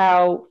knew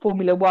how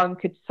Formula One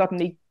could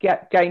suddenly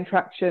gain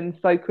traction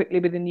so quickly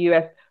within the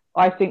US?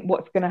 I think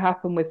what's going to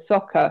happen with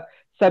soccer.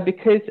 So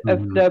because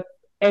of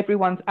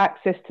everyone's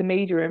access to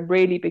media and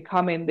really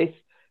becoming this,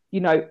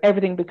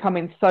 everything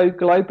becoming so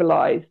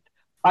globalized,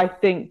 I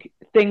think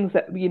things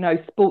that,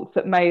 sports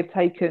that may have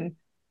taken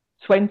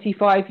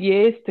 25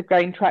 years to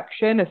gain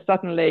traction are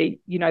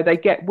suddenly, they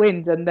get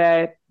wind and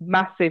they're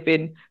massive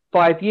in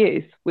 5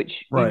 years, which,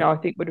 I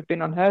think would have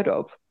been unheard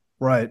of.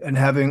 Right. And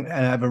have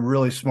a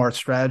really smart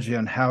strategy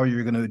on how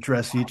you're going to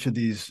address each of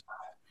these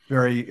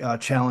very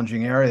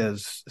challenging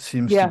areas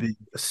seems to be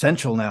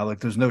essential now. Like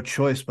there's no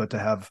choice but to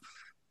have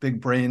big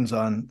brains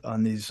on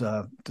these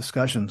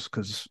discussions,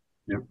 because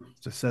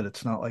as I said,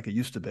 it's not like it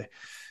used to be.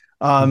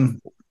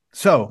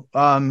 So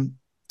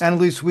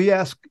Anneliese, we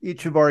ask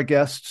each of our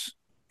guests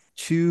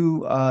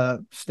 2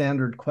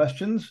 standard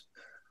questions.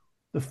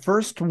 The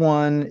first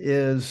one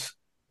is,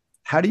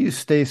 how do you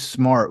stay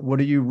smart?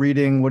 What are you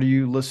reading? What are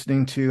you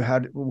listening to?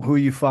 Who are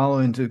you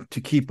following to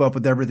keep up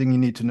with everything you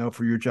need to know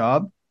for your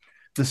job?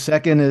 The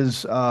second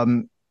is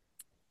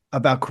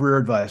about career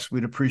advice.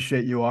 We'd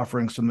appreciate you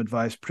offering some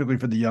advice, particularly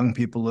for the young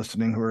people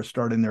listening who are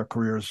starting their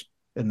careers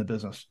in the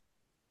business.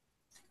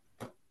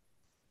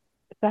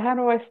 So how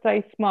do I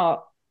stay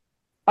smart?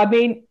 I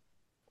mean,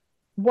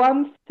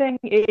 one thing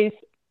is,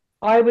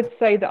 I would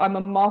say that I'm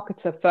a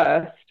marketer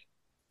first,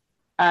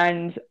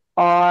 and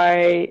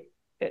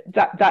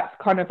that's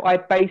kind of, I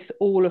base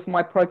all of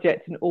my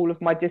projects and all of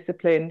my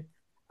discipline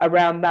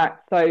around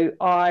that. So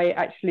I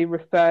actually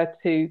refer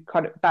to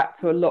kind of back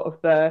to a lot of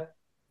the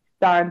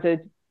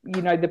standard,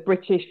 the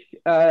British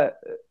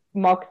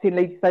marketing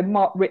leaders. So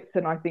Mark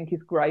Ritson, I think,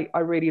 is great. I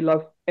really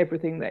love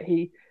everything that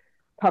he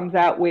comes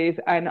out with,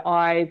 and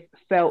I've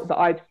felt that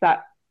I've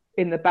sat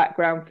in the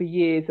background for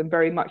years and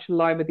very much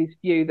aligned with his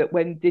view that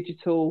when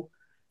digital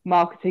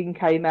marketing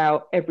came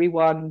out,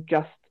 everyone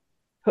just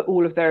put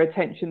all of their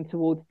attention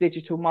towards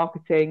digital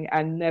marketing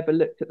and never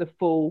looked at the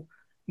full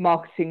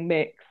marketing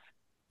mix.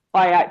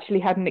 I actually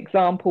had an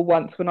example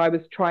once when I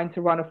was trying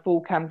to run a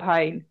full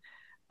campaign,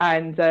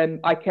 and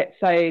I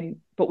kept saying,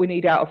 but we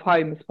need out of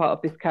home as part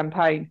of this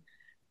campaign.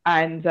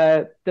 And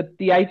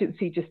the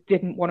agency just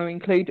didn't want to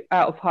include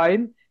out of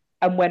home.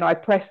 And when I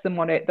pressed them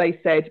on it,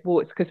 they said, well,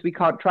 it's because we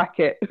can't track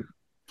it.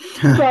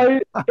 So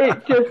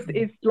it just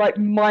is like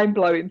mind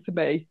blowing to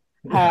me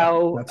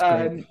how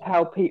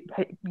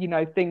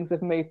things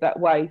have moved that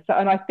way. So,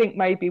 and I think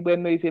maybe we're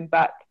moving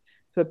back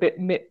to a bit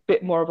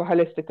more of a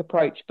holistic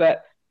approach.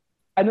 But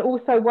and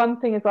also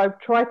one thing is I've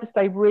tried to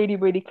stay really,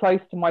 really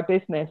close to my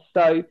business.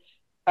 So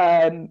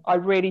I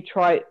really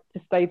try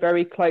to stay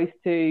very close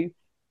to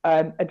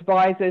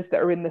advisors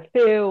that are in the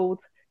field,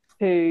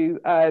 to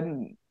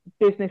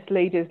business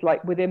leaders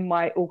like within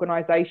my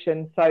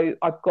organization. So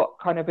I've got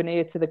kind of an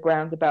ear to the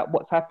ground about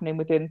what's happening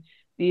within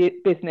the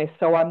business.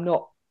 So I'm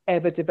not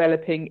ever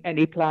developing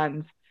any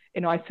plans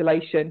in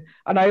isolation.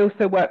 And I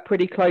also work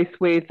pretty close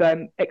with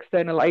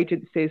external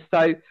agencies.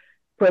 So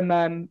from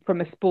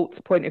a sports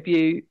point of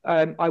view,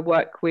 I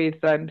work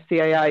with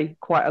CAA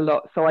quite a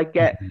lot. So I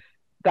get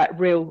that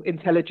real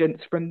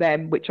intelligence from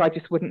them, which I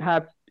just wouldn't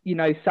have,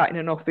 sat in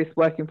an office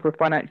working for a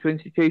financial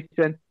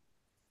institution.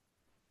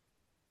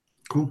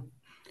 Cool.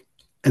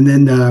 And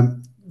then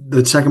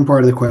the second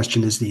part of the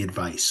question is the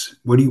advice.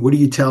 What do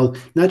you tell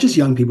not just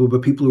young people,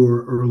 but people who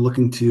are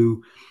looking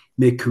to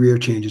make career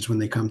changes when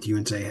they come to you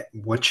and say,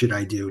 what should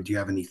I do? Do you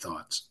have any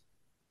thoughts?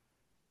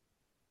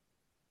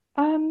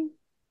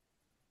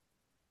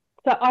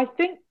 So I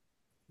think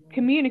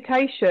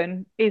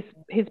communication is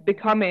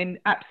becoming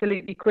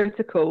absolutely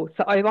critical.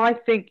 So I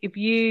think if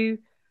you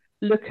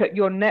look at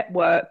your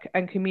network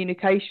and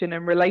communication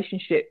and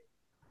relationship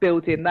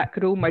building, that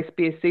could almost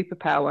be a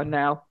superpower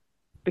now,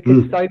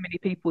 because so many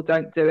people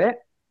don't do it.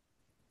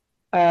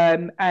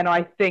 And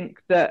I think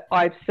that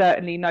I've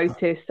certainly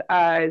noticed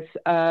as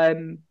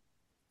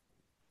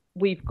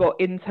we've got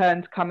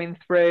interns coming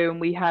through and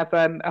we have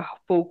a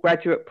full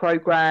graduate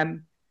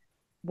program,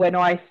 when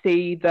I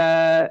see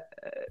the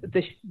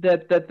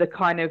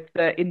kind of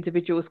the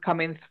individuals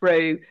coming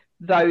through,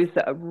 those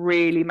that are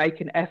really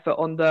making effort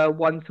on the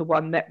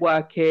one-to-one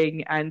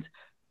networking and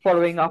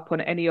following up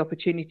on any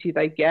opportunity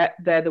they get,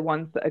 they're the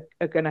ones that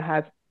are going to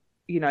have,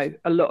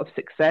 a lot of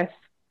success.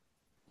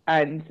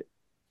 And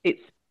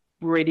it's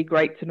really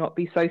great to not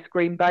be so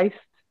screen-based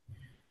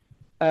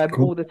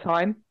all the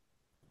time.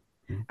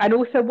 And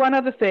also one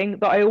other thing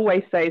that I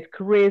always say is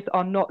careers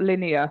are not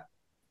linear.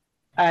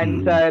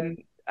 And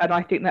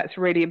I think that's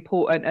really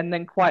important. And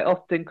then quite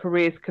often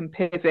careers can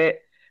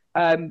pivot.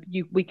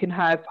 We can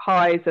have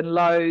highs and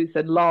lows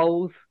and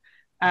lulls.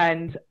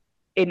 And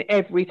in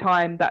every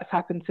time that's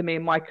happened to me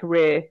in my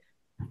career,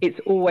 it's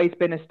always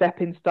been a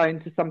stepping stone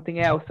to something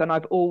else. And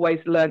I've always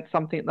learned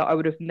something that I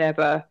would have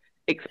never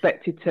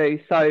expected to.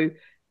 So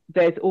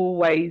there's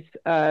always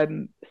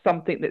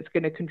something that's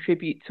going to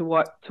contribute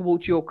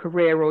towards your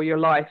career or your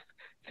life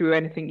through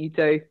anything you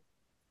do.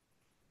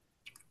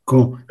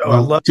 Cool. I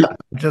love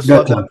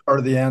that part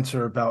of the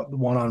answer about the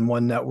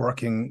one-on-one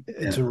networking.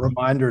 It's a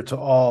reminder to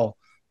all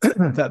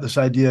that this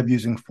idea of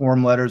using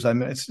form letters, I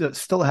mean, it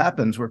still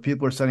happens where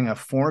people are sending out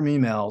form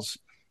emails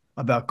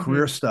about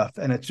career stuff.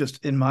 And it's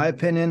just, in my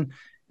opinion,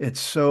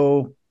 it's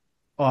so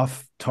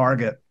off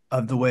target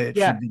of the way it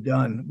should be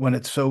done when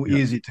it's so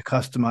easy to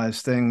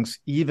customize things,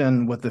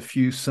 even with a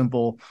few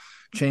simple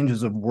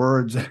changes of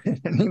words in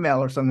an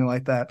email or something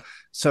like that.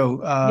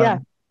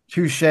 So,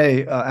 touche,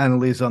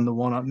 Anneliese, on the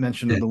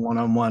mention of the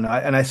one-on-one.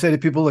 I say to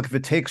people, look, if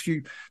it takes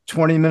you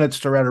 20 minutes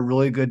to write a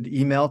really good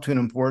email to an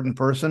important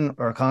person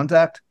or a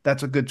contact,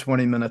 that's a good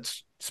 20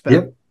 minutes spent.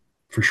 Yep,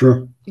 for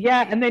sure.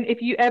 Yeah, and then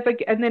if you ever,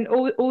 and then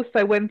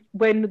also when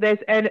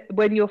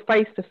you're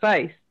face to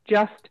face,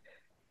 just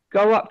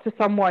go up to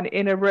someone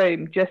in a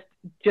room, just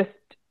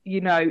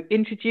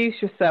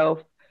introduce yourself,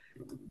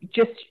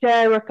 just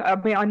share. I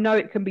mean, I know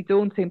it can be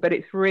daunting, but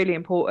it's really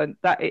important.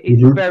 That it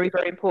is very,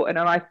 very important,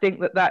 and I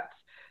think that that's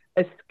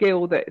a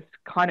skill that's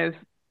kind of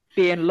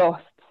being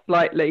lost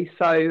slightly.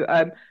 So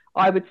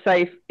I would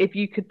say if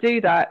you could do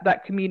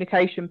that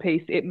communication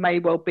piece, it may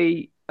well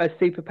be a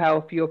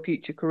superpower for your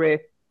future career.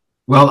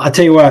 Well, I'll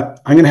tell you what,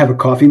 I'm going to have a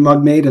coffee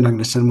mug made and I'm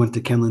going to send one to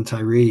Kenlyn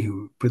Tyree,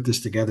 who put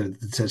this together,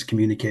 that says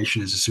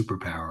communication is a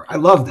superpower. I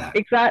love that.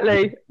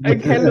 Exactly.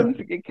 And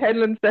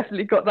Kenlyn's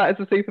definitely got that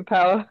as a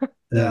superpower.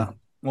 Yeah.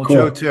 Well, cool.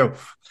 Joe too.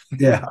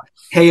 Yeah.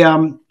 Hey,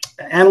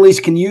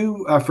 Anneliese, can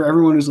you, for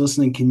everyone who's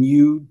listening, can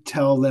you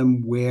tell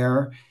them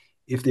where,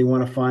 if they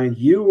want to find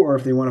you or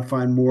if they want to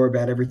find more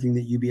about everything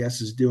that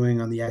UBS is doing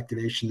on the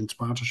activation and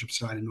sponsorship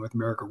side in North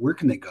America, where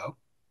can they go?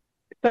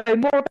 So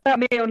more about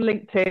me on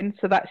LinkedIn.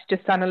 So that's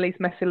just Anneliese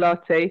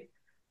Mesilati.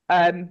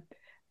 Um,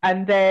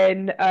 and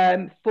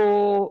then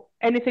for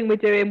anything we're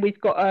doing,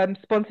 we've got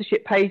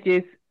sponsorship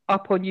pages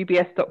up on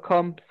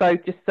ubs.com. So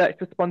just search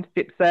for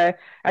sponsorships there,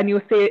 and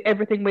you'll see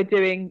everything we're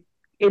doing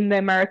in the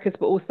Americas,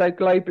 but also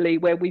globally,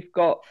 where we've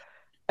got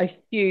a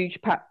huge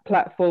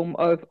platform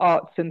of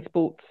arts and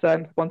sports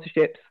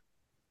sponsorships.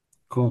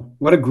 Cool.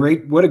 What a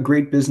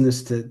great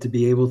business to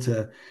be able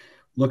to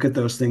look at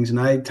those things.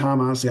 And Tom,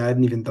 honestly, I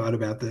hadn't even thought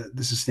about the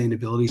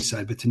sustainability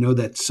side, but to know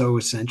that's so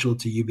essential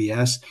to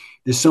UBS.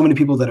 There's so many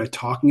people that are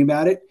talking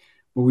about it,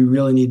 but we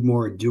really need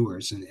more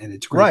doers. And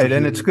it's great to Right. hear.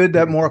 And it's good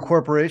that more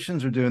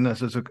corporations are doing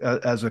this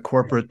as a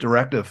corporate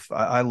directive.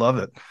 I love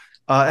it.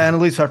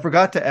 Anneliese, I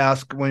forgot to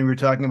ask when you were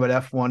talking about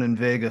F1 in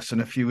Vegas in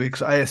a few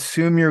weeks. I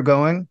assume you're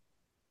going.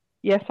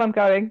 Yes, I'm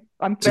going.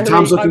 I'm So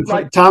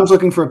very. Tom's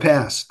looking for a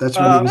pass. That's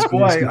what he was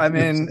boy, asking. I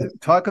mean,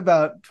 talk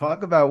about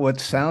what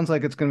sounds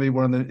like it's going to be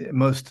one of the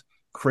most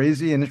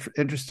crazy and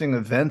interesting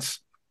events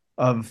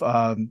of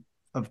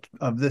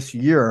this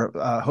year.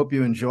 Hope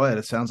you enjoy it.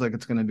 It sounds like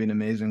it's going to be an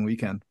amazing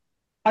weekend.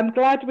 I'm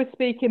glad we're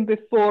speaking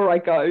before I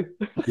go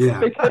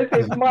Yeah. because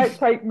it might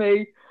take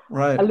me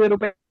a little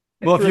bit.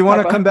 Well, if you recover.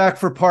 want to come back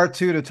for part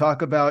 2 to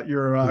talk about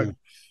your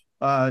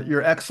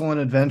excellent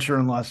adventure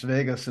in Las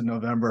Vegas in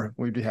November,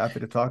 we'd be happy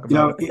to talk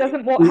about it.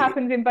 Doesn't what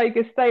happens in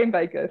Vegas stay in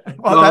Vegas?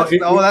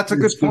 That's a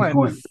good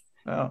point.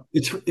 Yeah.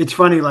 It's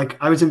funny. Like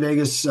I was in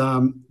Vegas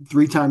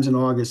 3 times in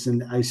August,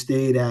 and I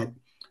stayed at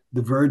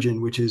the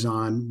Virgin, which is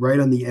right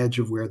on the edge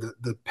of where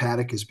the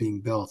paddock is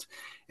being built.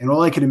 And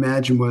all I could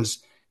imagine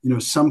was,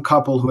 some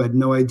couple who had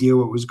no idea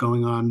what was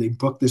going on. They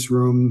booked this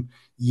room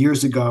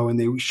years ago, and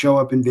they show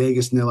up in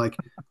Vegas, and they're like,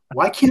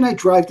 "Why can't I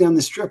drive down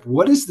the strip?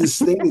 What is this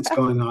thing that's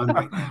going on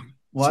right now?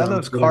 Why are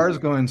those cars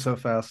going so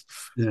fast?"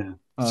 Yeah.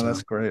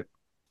 That's great.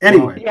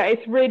 Anyway. Yeah,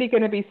 it's really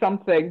going to be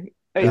something.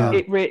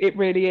 It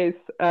really is.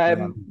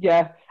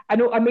 Yeah.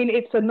 And I mean,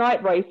 it's a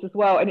night race as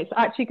well, and it's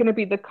actually going to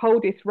be the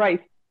coldest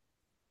race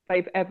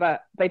they've ever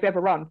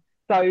run.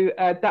 So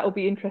that will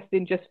be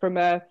interesting just from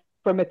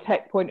a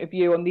tech point of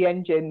view on the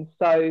engines.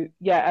 So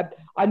yeah,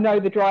 I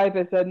know the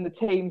drivers and the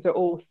teams are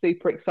all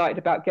super excited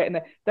about getting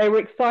there. They were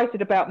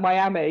excited about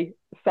Miami,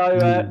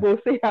 so we'll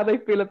see how they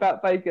feel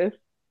about Vegas.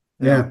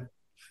 Yeah.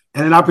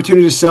 And an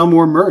opportunity to sell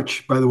more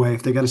merch, by the way,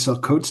 if they got to sell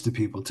coats to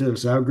people too.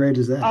 So how great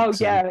is that? Oh,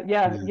 yeah,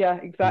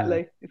 exactly.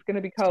 Yeah. It's going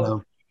to be cold.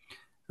 So,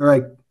 all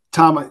right,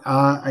 Tom,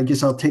 I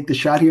guess I'll take the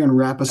shot here and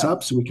wrap us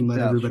up so we can let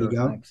everybody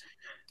go. Thanks.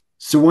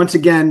 So once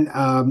again,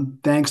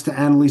 thanks to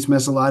Anneliese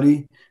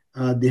Mesilati,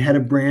 the head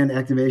of brand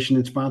activation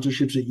and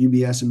sponsorships at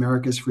UBS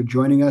Americas, for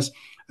joining us.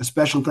 A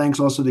special thanks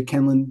also to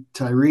Kenlin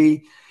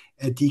Tyree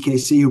at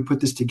DKC, who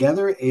put this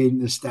together,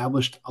 an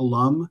established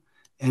alum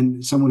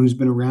and someone who's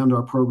been around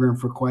our program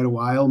for quite a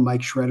while.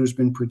 Mike Schroeder's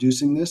been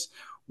producing this.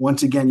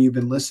 Once again, you've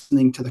been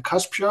listening to The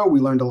Cusp Show. We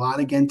learned a lot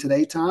again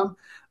today, Tom.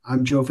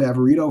 I'm Joe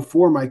Favorito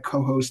for my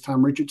co-host,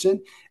 Tom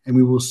Richardson, and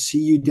we will see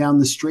you down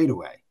the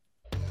straightaway.